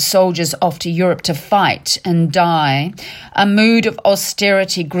sent soldiers off to Europe to fight and die, a mood of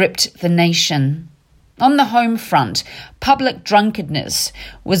austerity gripped the nation. On the home front, public drunkenness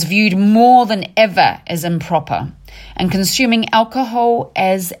was viewed more than ever as improper, and consuming alcohol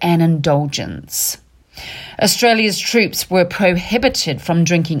as an indulgence. Australia's troops were prohibited from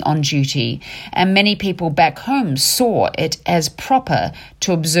drinking on duty, and many people back home saw it as proper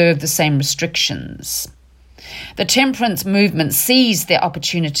to observe the same restrictions. The temperance movement seized their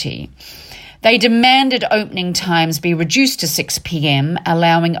opportunity. They demanded opening times be reduced to 6 p.m,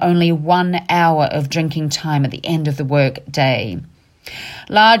 allowing only 1 hour of drinking time at the end of the work day.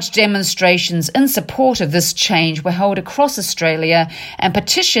 Large demonstrations in support of this change were held across Australia, and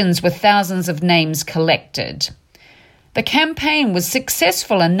petitions with thousands of names collected. The campaign was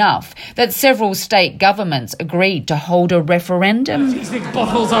successful enough that several state governments agreed to hold a referendum. 36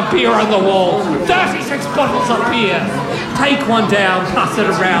 bottles of beer on the wall. 36 bottles of beer. Take one down, pass it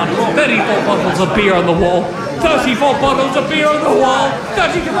around. 34 bottles of beer on the wall. 34 bottles of beer on the wall.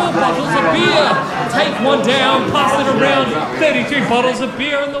 34 bottles of beer. Take one down, pass it around. 33 bottles of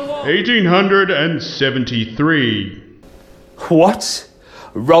beer on the wall. 1873. What?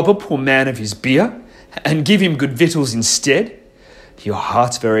 Rob a poor man of his beer? And give him good victuals instead? Your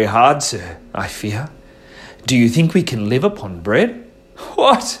heart's very hard, sir, I fear. Do you think we can live upon bread?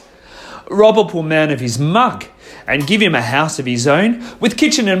 What? Rob a poor man of his mug, and give him a house of his own, with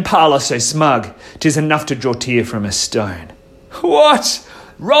kitchen and parlour so smug, 'tis enough to draw tear from a stone. What?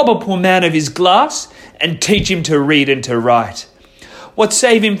 Rob a poor man of his glass, and teach him to read and to write. What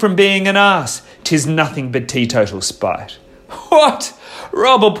save him from being an ass? 'Tis nothing but teetotal spite. What?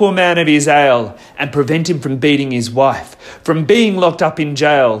 Rob a poor man of his ale, and prevent him from beating his wife, from being locked up in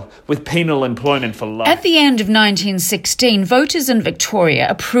jail, with penal employment for life. At the end of 1916, voters in Victoria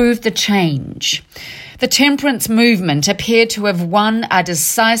approved the change. The temperance movement appeared to have won a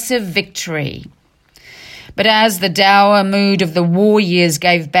decisive victory. But as the dour mood of the war years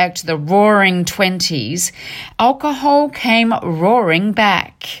gave back to the roaring 20s, alcohol came roaring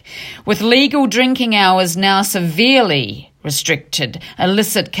back. With legal drinking hours now severely restricted,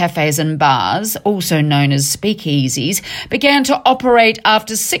 illicit cafes and bars, also known as speakeasies, began to operate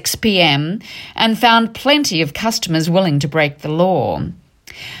after 6 p.m. and found plenty of customers willing to break the law.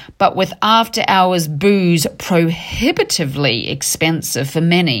 But with after-hours booze prohibitively expensive for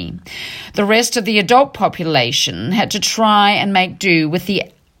many, the rest of the adult population had to try and make do with the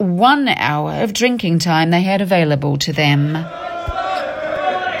 1 hour of drinking time they had available to them.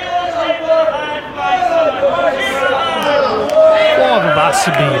 5 of us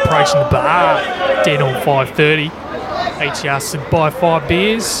would be approaching the bar, dead on 5:30. Each of us would buy 5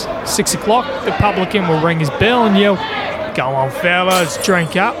 beers. 6 o'clock, the publican will ring his bell and yell, "Go on, fellas,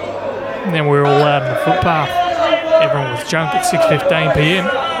 drink up." And then we're all out on the footpath. Everyone was drunk at 6:15 p.m.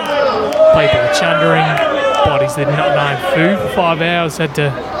 People were chundering. Bodies that had not known food for 5 hours had to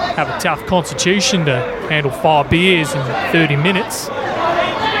have a tough constitution to handle 5 beers in 30 minutes.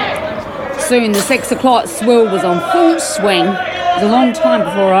 Soon the 6 o'clock swill was on full swing. It was a long time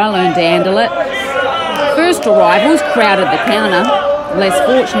before I learned to handle it. First arrivals crowded the counter. Less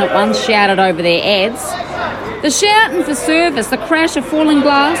fortunate ones shouted over their ads. The shouting for service, the crash of falling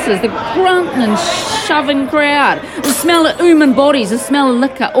glasses, the grunting and shoving crowd, the smell of human bodies, the smell of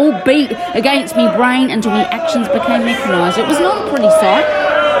liquor, all beat against me brain until my actions became mechanised. It was not a pretty sight.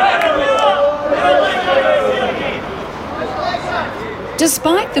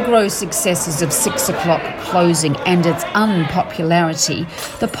 Despite the gross successes of 6 o'clock closing and its unpopularity,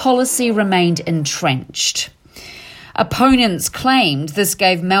 the policy remained entrenched. Opponents claimed this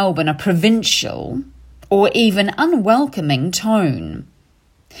gave Melbourne a provincial or even unwelcoming tone.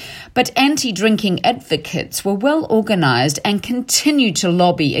 But anti-drinking advocates were well organised and continued to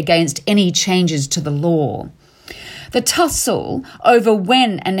lobby against any changes to the law. The tussle over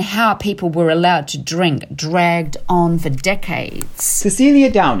when and how people were allowed to drink dragged on for decades. Cecilia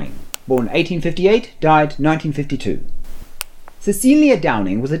Downing, born 1858, died 1952. Cecilia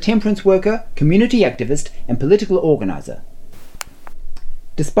Downing was a temperance worker, community activist and political organiser.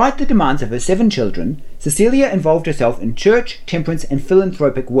 Despite the demands of her 7 children, Cecilia involved herself in church, temperance and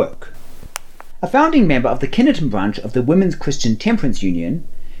philanthropic work. A founding member of the Kinnerton branch of the Women's Christian Temperance Union,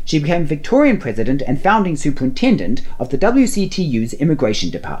 she became Victorian President and founding superintendent of the WCTU's Immigration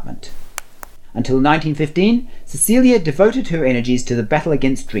Department. Until 1915, Cecilia devoted her energies to the battle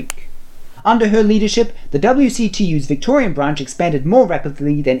against drink. Under her leadership, the WCTU's Victorian branch expanded more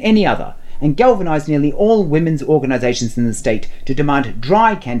rapidly than any other, and galvanised nearly all women's organisations in the state to demand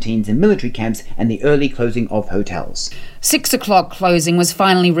dry canteens in military camps and the early closing of hotels. 6 o'clock closing was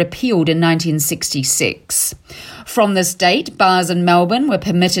finally repealed in 1966. From this date, bars in Melbourne were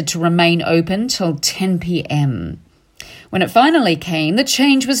permitted to remain open till 10 p.m. When it finally came, the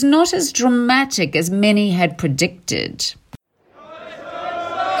change was not as dramatic as many had predicted.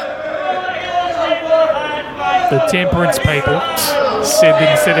 The temperance people said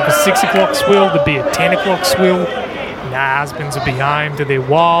that instead of a 6 o'clock swill, there'd be a 10 o'clock swill. And their husbands would be home to their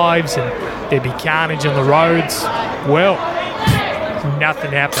wives and there'd be carnage on the roads. Well,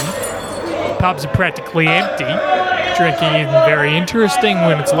 nothing happened. Pubs are practically empty. Drinking isn't very interesting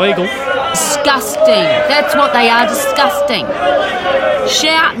when it's legal. Disgusting. That's what they are, disgusting.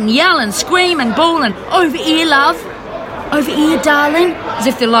 Shouting, yelling, screaming, bawling. Over here, love. Over here, darling. As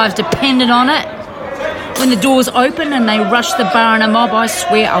if their lives depended on it. When the doors open and they rush the bar in a mob, I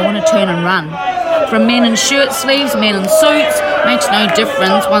swear I want to turn and run. From men in shirt sleeves, men in suits, makes no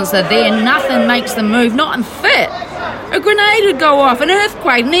difference once they're there. Nothing makes them move, not in fit. A grenade would go off, an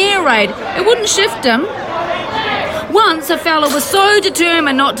earthquake, an air raid. It wouldn't shift them. Once a fella was so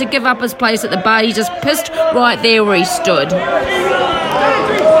determined not to give up his place at the bar, he just pissed right there where he stood. Take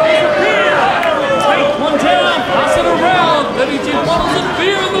one down, pass it around. 32 bottles of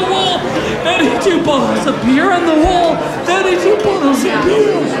beer on the wall. 32 bottles of beer on the wall. 32 bottles of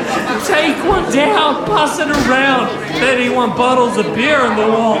beer. Take one down, pass it around. 31 bottles of beer on the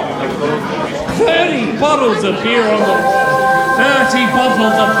wall. 30 bottles of beer on the wall. 30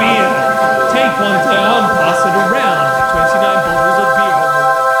 bottles of beer. Take one down, pass it around. 29 bottles of beer on the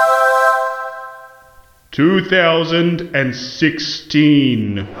wall.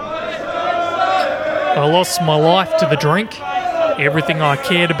 2016. I lost my life to the drink. Everything I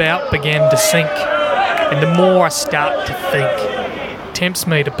cared about began to sink. And the more I start to think, tempts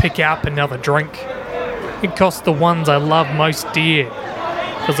me to pick up another drink. It cost the ones I love most dear,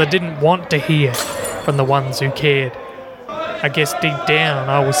 because I didn't want to hear from the ones who cared. I guess deep down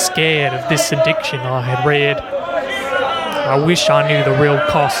I was scared of this addiction I had read. I wish I knew the real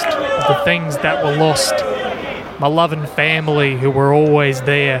cost of the things that were lost. My loving family who were always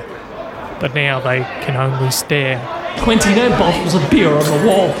there, but now they can only stare. 29 bottles of beer on the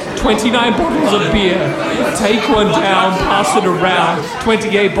wall. 29 bottles of beer. Take one down, pass it around.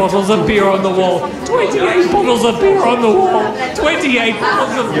 28 bottles of beer on the wall. 28 bottles of beer on the wall. 28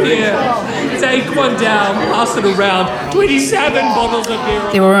 bottles of beer. Take one down, pass it around. 27 bottles of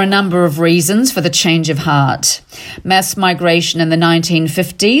beer. There were a number of reasons for the change of heart. Mass migration in the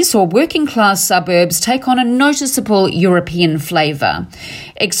 1950s saw working-class suburbs take on a noticeable European flavour.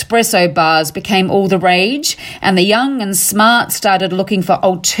 Espresso bars became all the rage, and the young and smart started looking for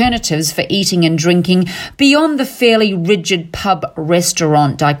alternatives for eating and drinking beyond the fairly rigid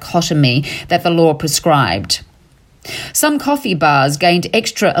pub-restaurant dichotomy that the law prescribed. Some coffee bars gained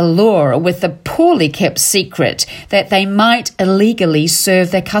extra allure with the poorly kept secret that they might illegally serve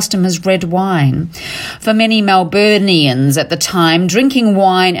their customers red wine. For many Melburnians at the time, drinking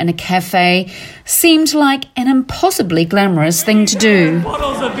wine in a cafe seemed like an impossibly glamorous thing to do.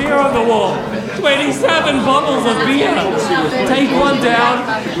 Bottles of beer on the wall. 27 bottles of beer. Take one down,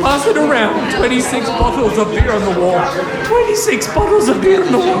 pass it around. 26 bottles of beer on the wall. 26 bottles of beer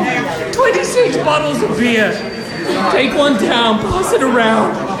on the wall. 26 bottles of beer. Take one down, pass it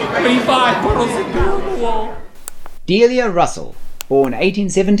around. 25 bottles of beer on the wall. Delia Russell, born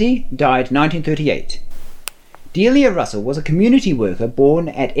 1870, died 1938. Delia Russell was a community worker born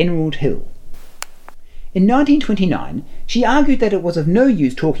at Emerald Hill. In 1929, she argued that it was of no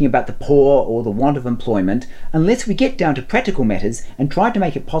use talking about the poor or the want of employment unless we get down to practical matters and try to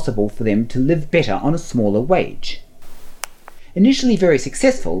make it possible for them to live better on a smaller wage. Initially very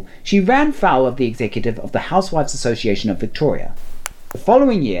successful, she ran foul of the executive of the Housewives Association of Victoria. The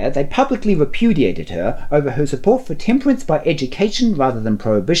following year, they publicly repudiated her over her support for temperance by education rather than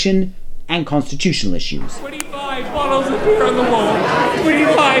prohibition and constitutional issues. 25 bottles of beer on the wall.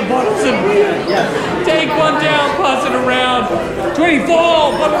 25 bottles of beer. Take one down, pass it around. 24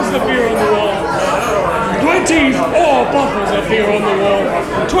 bottles of beer on the wall. 24 bottles of beer on the wall.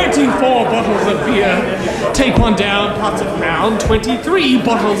 24 bottles of beer. Take one down, pass it around. 23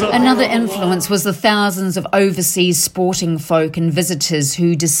 bottles of... Another influence was the thousands of overseas sporting folk and visitors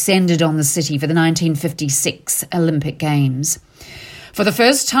who descended on the city for the 1956 Olympic Games. For the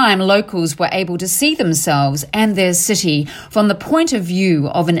first time, locals were able to see themselves and their city from the point of view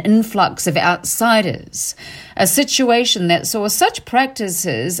of an influx of outsiders, a situation that saw such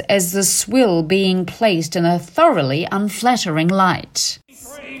practices as the swill being placed in a thoroughly unflattering light.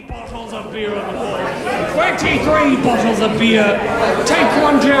 23 bottles of beer on the wall. 23 bottles of beer. Take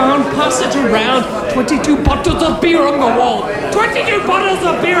one down, pass it around. 22 bottles of beer on the wall. 22 bottles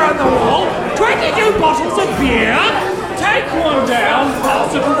of beer on the wall. 22 bottles of beer. Take one down,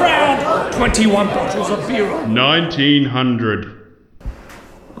 pass it around. 21 bottles of beer. 1900.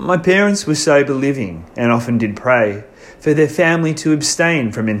 My parents were sober living and often did pray for their family to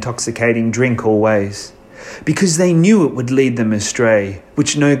abstain from intoxicating drink always, because they knew it would lead them astray,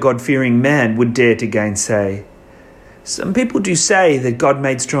 which no God-fearing man would dare to gainsay. Some people do say that God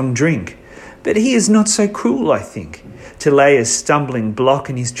made strong drink, but he is not so cruel, I think, to lay a stumbling block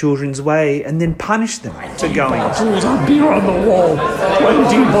in his children's way and then punish them for going. Bottles of beer on the wall.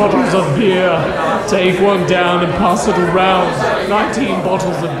 20 bottles of beer. Take one down and pass it around. 19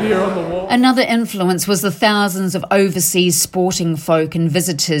 bottles of beer on the wall. Another influence was the thousands of overseas sporting folk and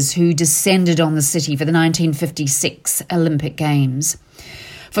visitors who descended on the city for the 1956 Olympic Games.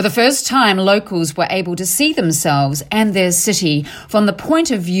 For the first time, locals were able to see themselves and their city from the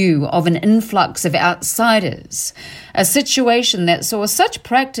point of view of an influx of outsiders, a situation that saw such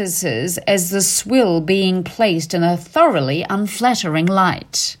practices as the swill being placed in a thoroughly unflattering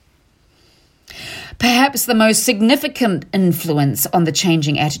light. Perhaps the most significant influence on the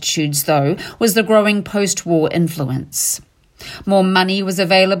changing attitudes, though, was the growing post-war influence. More money was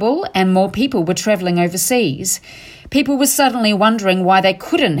available and more people were travelling overseas. People were suddenly wondering why they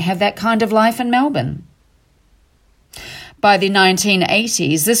couldn't have that kind of life in Melbourne. By the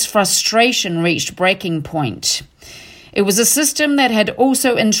 1980s, this frustration reached breaking point. It was a system that had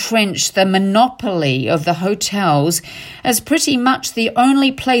also entrenched the monopoly of the hotels as pretty much the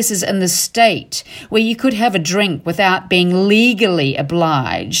only places in the state where you could have a drink without being legally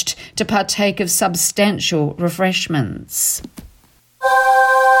obliged to partake of substantial refreshments.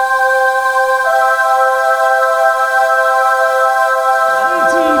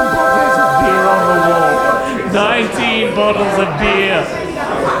 19 bottles of beer.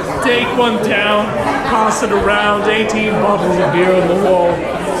 Take one down, pass it around. 18 bottles of beer on the wall.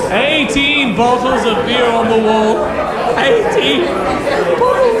 18 bottles of beer on the wall. 18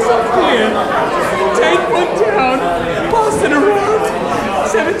 bottles of beer. Take one down, pass it around.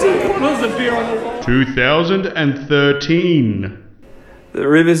 17 bottles of beer on the wall. 2013. The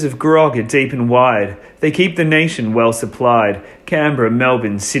rivers of grog are deep and wide. They keep the nation well supplied. Canberra,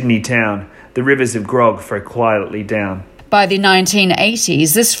 Melbourne, Sydney town. The rivers of grog flow quietly down. By the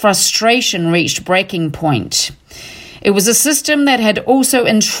 1980s, this frustration reached breaking point. It was a system that had also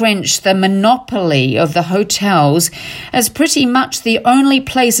entrenched the monopoly of the hotels as pretty much the only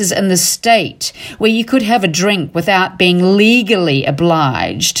places in the state where you could have a drink without being legally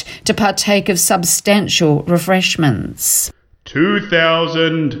obliged to partake of substantial refreshments.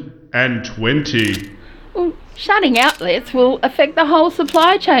 2020. Well, shutting outlets will affect the whole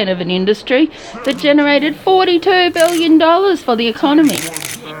supply chain of an industry that generated $42 billion for the economy.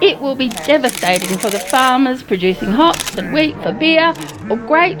 It will be devastating for the farmers producing hops and wheat for beer or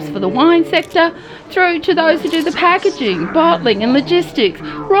grapes for the wine sector, through to those who do the packaging, bottling and logistics,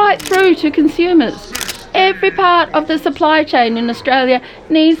 right through to consumers. Every part of the supply chain in Australia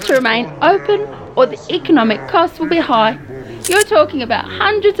needs to remain open or the economic costs will be high. You're talking about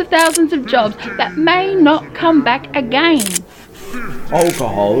hundreds of thousands of jobs that may not come back again.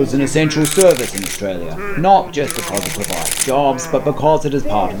 Alcohol is an essential service in Australia, not just because it provides jobs, but because it is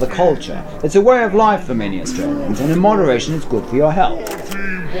part of the culture. It's a way of life for many Australians, and in moderation it's good for your health.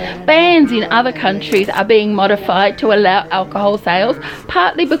 Bans in other countries are being modified to allow alcohol sales,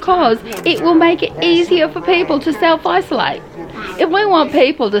 partly because it will make it easier for people to self-isolate. If we want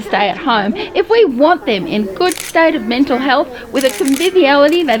people to stay at home, if we want them in good state of mental health with a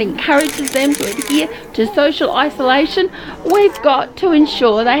conviviality that encourages them to adhere to social isolation, we've got to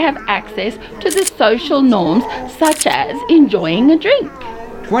ensure they have access to the social norms such as enjoying a drink.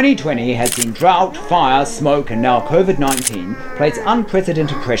 2020 has seen drought, fire, smoke and now COVID-19 place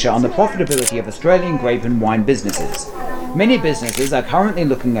unprecedented pressure on the profitability of Australian grape and wine businesses. Many businesses are currently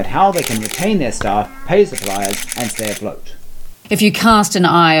looking at how they can retain their staff, pay suppliers and stay afloat. If you cast an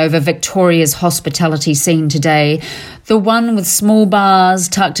eye over Victoria's hospitality scene today, the one with small bars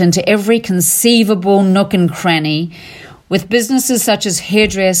tucked into every conceivable nook and cranny, with businesses such as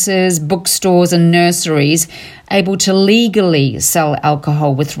hairdressers, bookstores and nurseries able to legally sell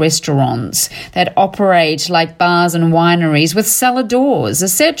alcohol with restaurants that operate like bars and wineries with cellar doors,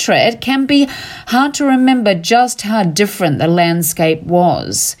 etc., it can be hard to remember just how different the landscape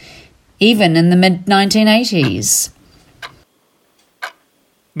was, even in the mid-1980s.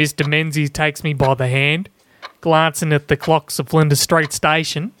 Mr. Menzies takes me by the hand, glancing at the clocks of Flinders Street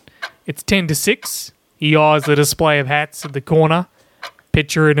Station. It's 10 to 6. He eyes the display of hats at the corner,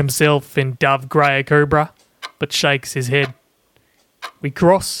 picturing himself in dove grey Cobra, but shakes his head. We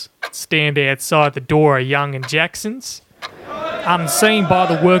cross, stand outside the door of Young and Jackson's, unseen by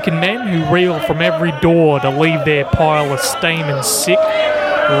the working men who reel from every door to leave their pile of steam and sick,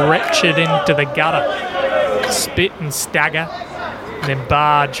 wretched into the gutter, spit and stagger, and then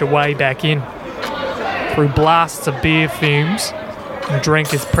barge away back in, through blasts of beer fumes and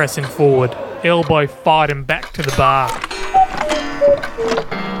drinkers pressing forward, elbow fighting back to the bar. 11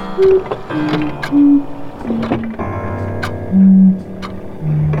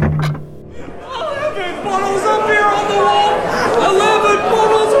 bottles of beer on the wall! 11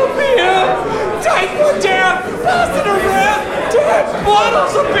 bottles of beer! Take one down! Pass it around! 10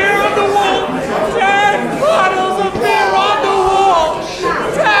 bottles of beer on the wall! 10 bottles of beer on the wall!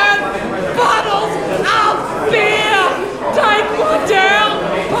 10 bottles of beer! Take one down!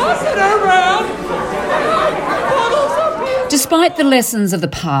 Pass it around! 10 bottles of beer! Despite the lessons of the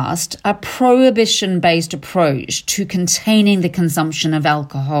past, a prohibition-based approach to containing the consumption of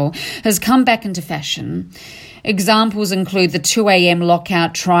alcohol has come back into fashion. Examples include the 2 a.m.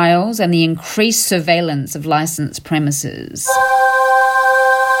 lockout trials and the increased surveillance of licensed premises.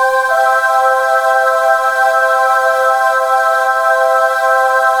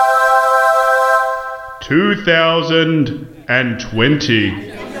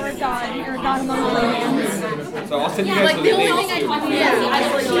 (2020). So I'll send you guys the link. I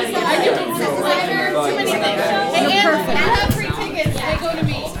do too many things. And I have free tickets. They go to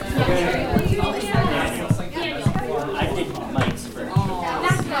me.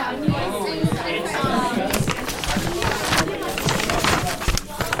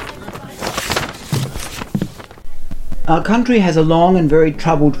 Our country has a long and very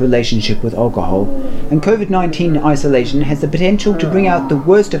troubled relationship with alcohol, and COVID-19 isolation has the potential to bring out the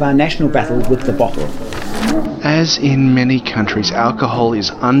worst of our national battle with the bottle. As in many countries, alcohol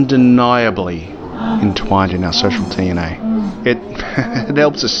is undeniably entwined in our social DNA. It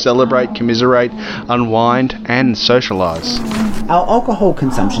helps us celebrate, commiserate, unwind, and socialise. Our alcohol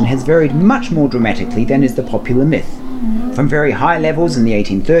consumption has varied much more dramatically than is the popular myth. From very high levels in the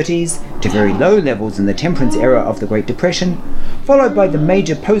 1830s to very low levels in the temperance era of the Great Depression, followed by the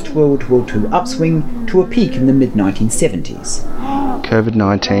major post-World War II upswing to a peak in the mid-1970s.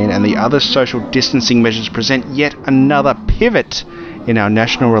 COVID-19 and the other social distancing measures present yet another pivot in our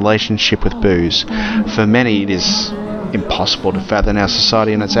national relationship with booze. For many, it is impossible to fathom our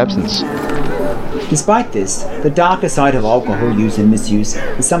society in its absence. Despite this, the darker side of alcohol use and misuse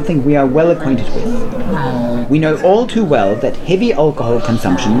is something we are well acquainted with. We know all too well that heavy alcohol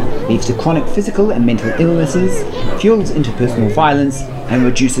consumption leads to chronic physical and mental illnesses, fuels interpersonal violence, and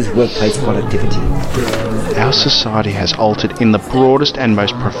reduces workplace productivity. Our society has altered in the broadest and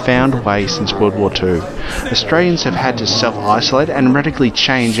most profound way since World War II. Australians have had to self-isolate and radically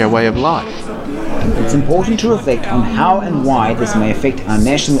change our way of life. it's important to reflect on how and why this may affect our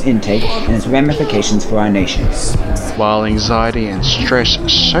national intake and its ramifications for our nation. While anxiety and stress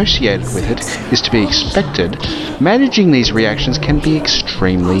associated with it is to be expected, managing these reactions can be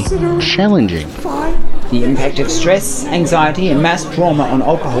extremely challenging. The impact of stress, anxiety, and mass trauma on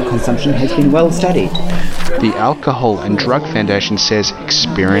alcohol consumption has been well studied. The Alcohol and Drug Foundation says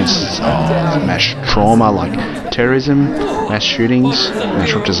experiences of mass trauma like terrorism, mass shootings,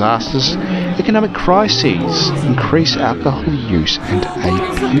 natural disasters, economic crises increase alcohol use and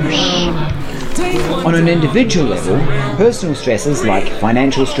abuse. On an individual level, personal stresses like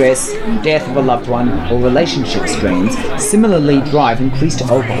financial stress, death of a loved one, or relationship strains similarly drive increased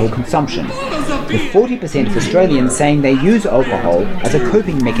alcohol consumption, with 40% of Australians saying they use alcohol as a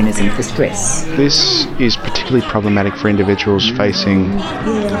coping mechanism for stress. This is particularly problematic for individuals facing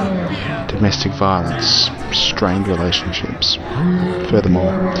domestic violence, strained relationships.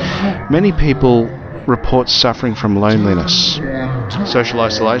 Furthermore, many people report suffering from loneliness, social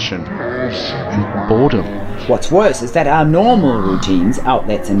isolation, and boredom. What's worse is that our normal routines,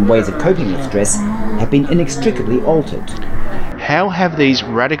 outlets, and ways of coping with stress have been inextricably altered. How have these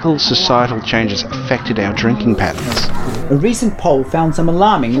radical societal changes affected our drinking patterns? A recent poll found some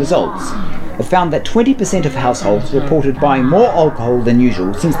alarming results. It found that 20% of households reported buying more alcohol than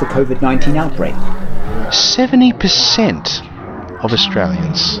usual since the COVID-19 outbreak. 70% of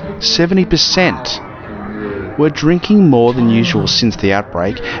Australians, 70%, were drinking more than usual since the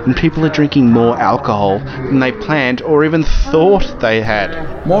outbreak, and people are drinking more alcohol than they planned or even thought they had.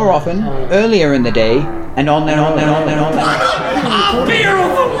 More often, earlier in the day, and on and on and on and on. A beer on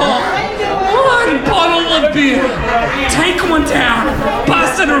the wall! One bottle of beer! Take one down!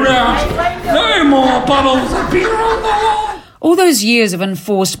 Pass it around! No more bottles of beer on the wall! All those years of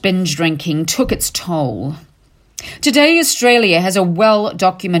enforced binge drinking took its toll. Today, Australia has a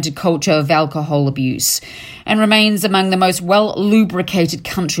well-documented culture of alcohol abuse and remains among the most well-lubricated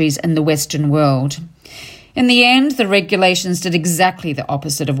countries in the Western world. In the end, the regulations did exactly the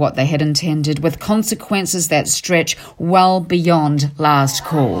opposite of what they had intended, with consequences that stretch well beyond last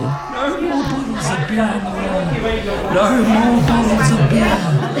call. No more bottles of beer on the wall. No more bottles of beer.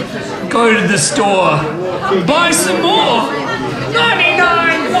 Go to the store. Buy some more.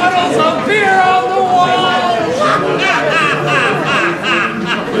 99 bottles of beer on the wall.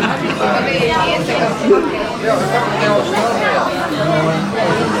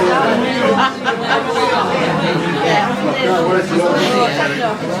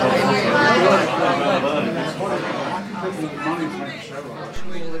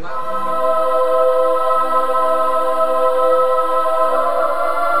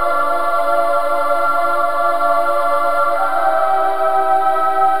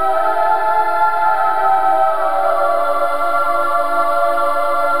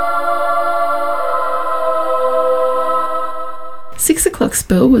 Six O'Clock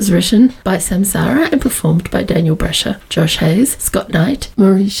Spill was written by Samsara and performed by Daniel Brasher, Josh Hayes, Scott Knight,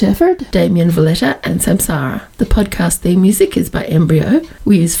 Marie Shefford, Damien Valletta and Samsara. The podcast theme music is by Embryo.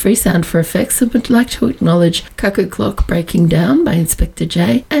 We use free sound for effects and would like to acknowledge Cuckoo Clock Breaking Down by Inspector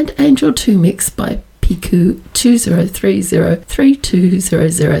J and Angel 2 Mix by Piku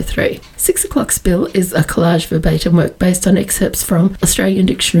 2030320003. 6 O'Clock Spill is a collage verbatim work based on excerpts from Australian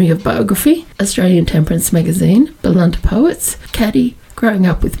Dictionary of Biography, Australian Temperance Magazine, Belunta Poets, Caddy, Growing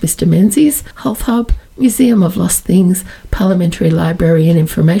Up with Mr. Menzies, Health Hub, Museum of Lost Things, Parliamentary Library and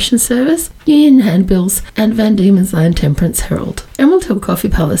Information Service, Union Handbills, and Van Diemen's Land Temperance Herald. Emerald Hill Coffee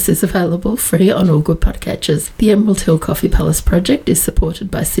Palace is available free on all good podcatchers. The Emerald Hill Coffee Palace project is supported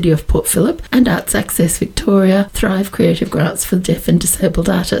by City of Port Phillip and Arts Access Victoria, Thrive Creative Grants for deaf and disabled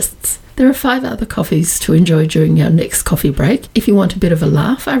artists. There are 5 other coffees to enjoy during your next coffee break. If you want a bit of a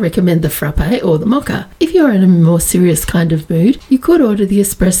laugh, I recommend the frappe or the mocha. If you're in a more serious kind of mood, you could order the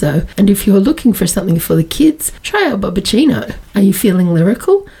espresso. And if you're looking for something for the kids, try our Bobbuccino. Are you feeling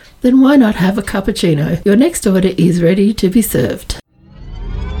lyrical? Then why not have a cappuccino? Your next order is ready to be served.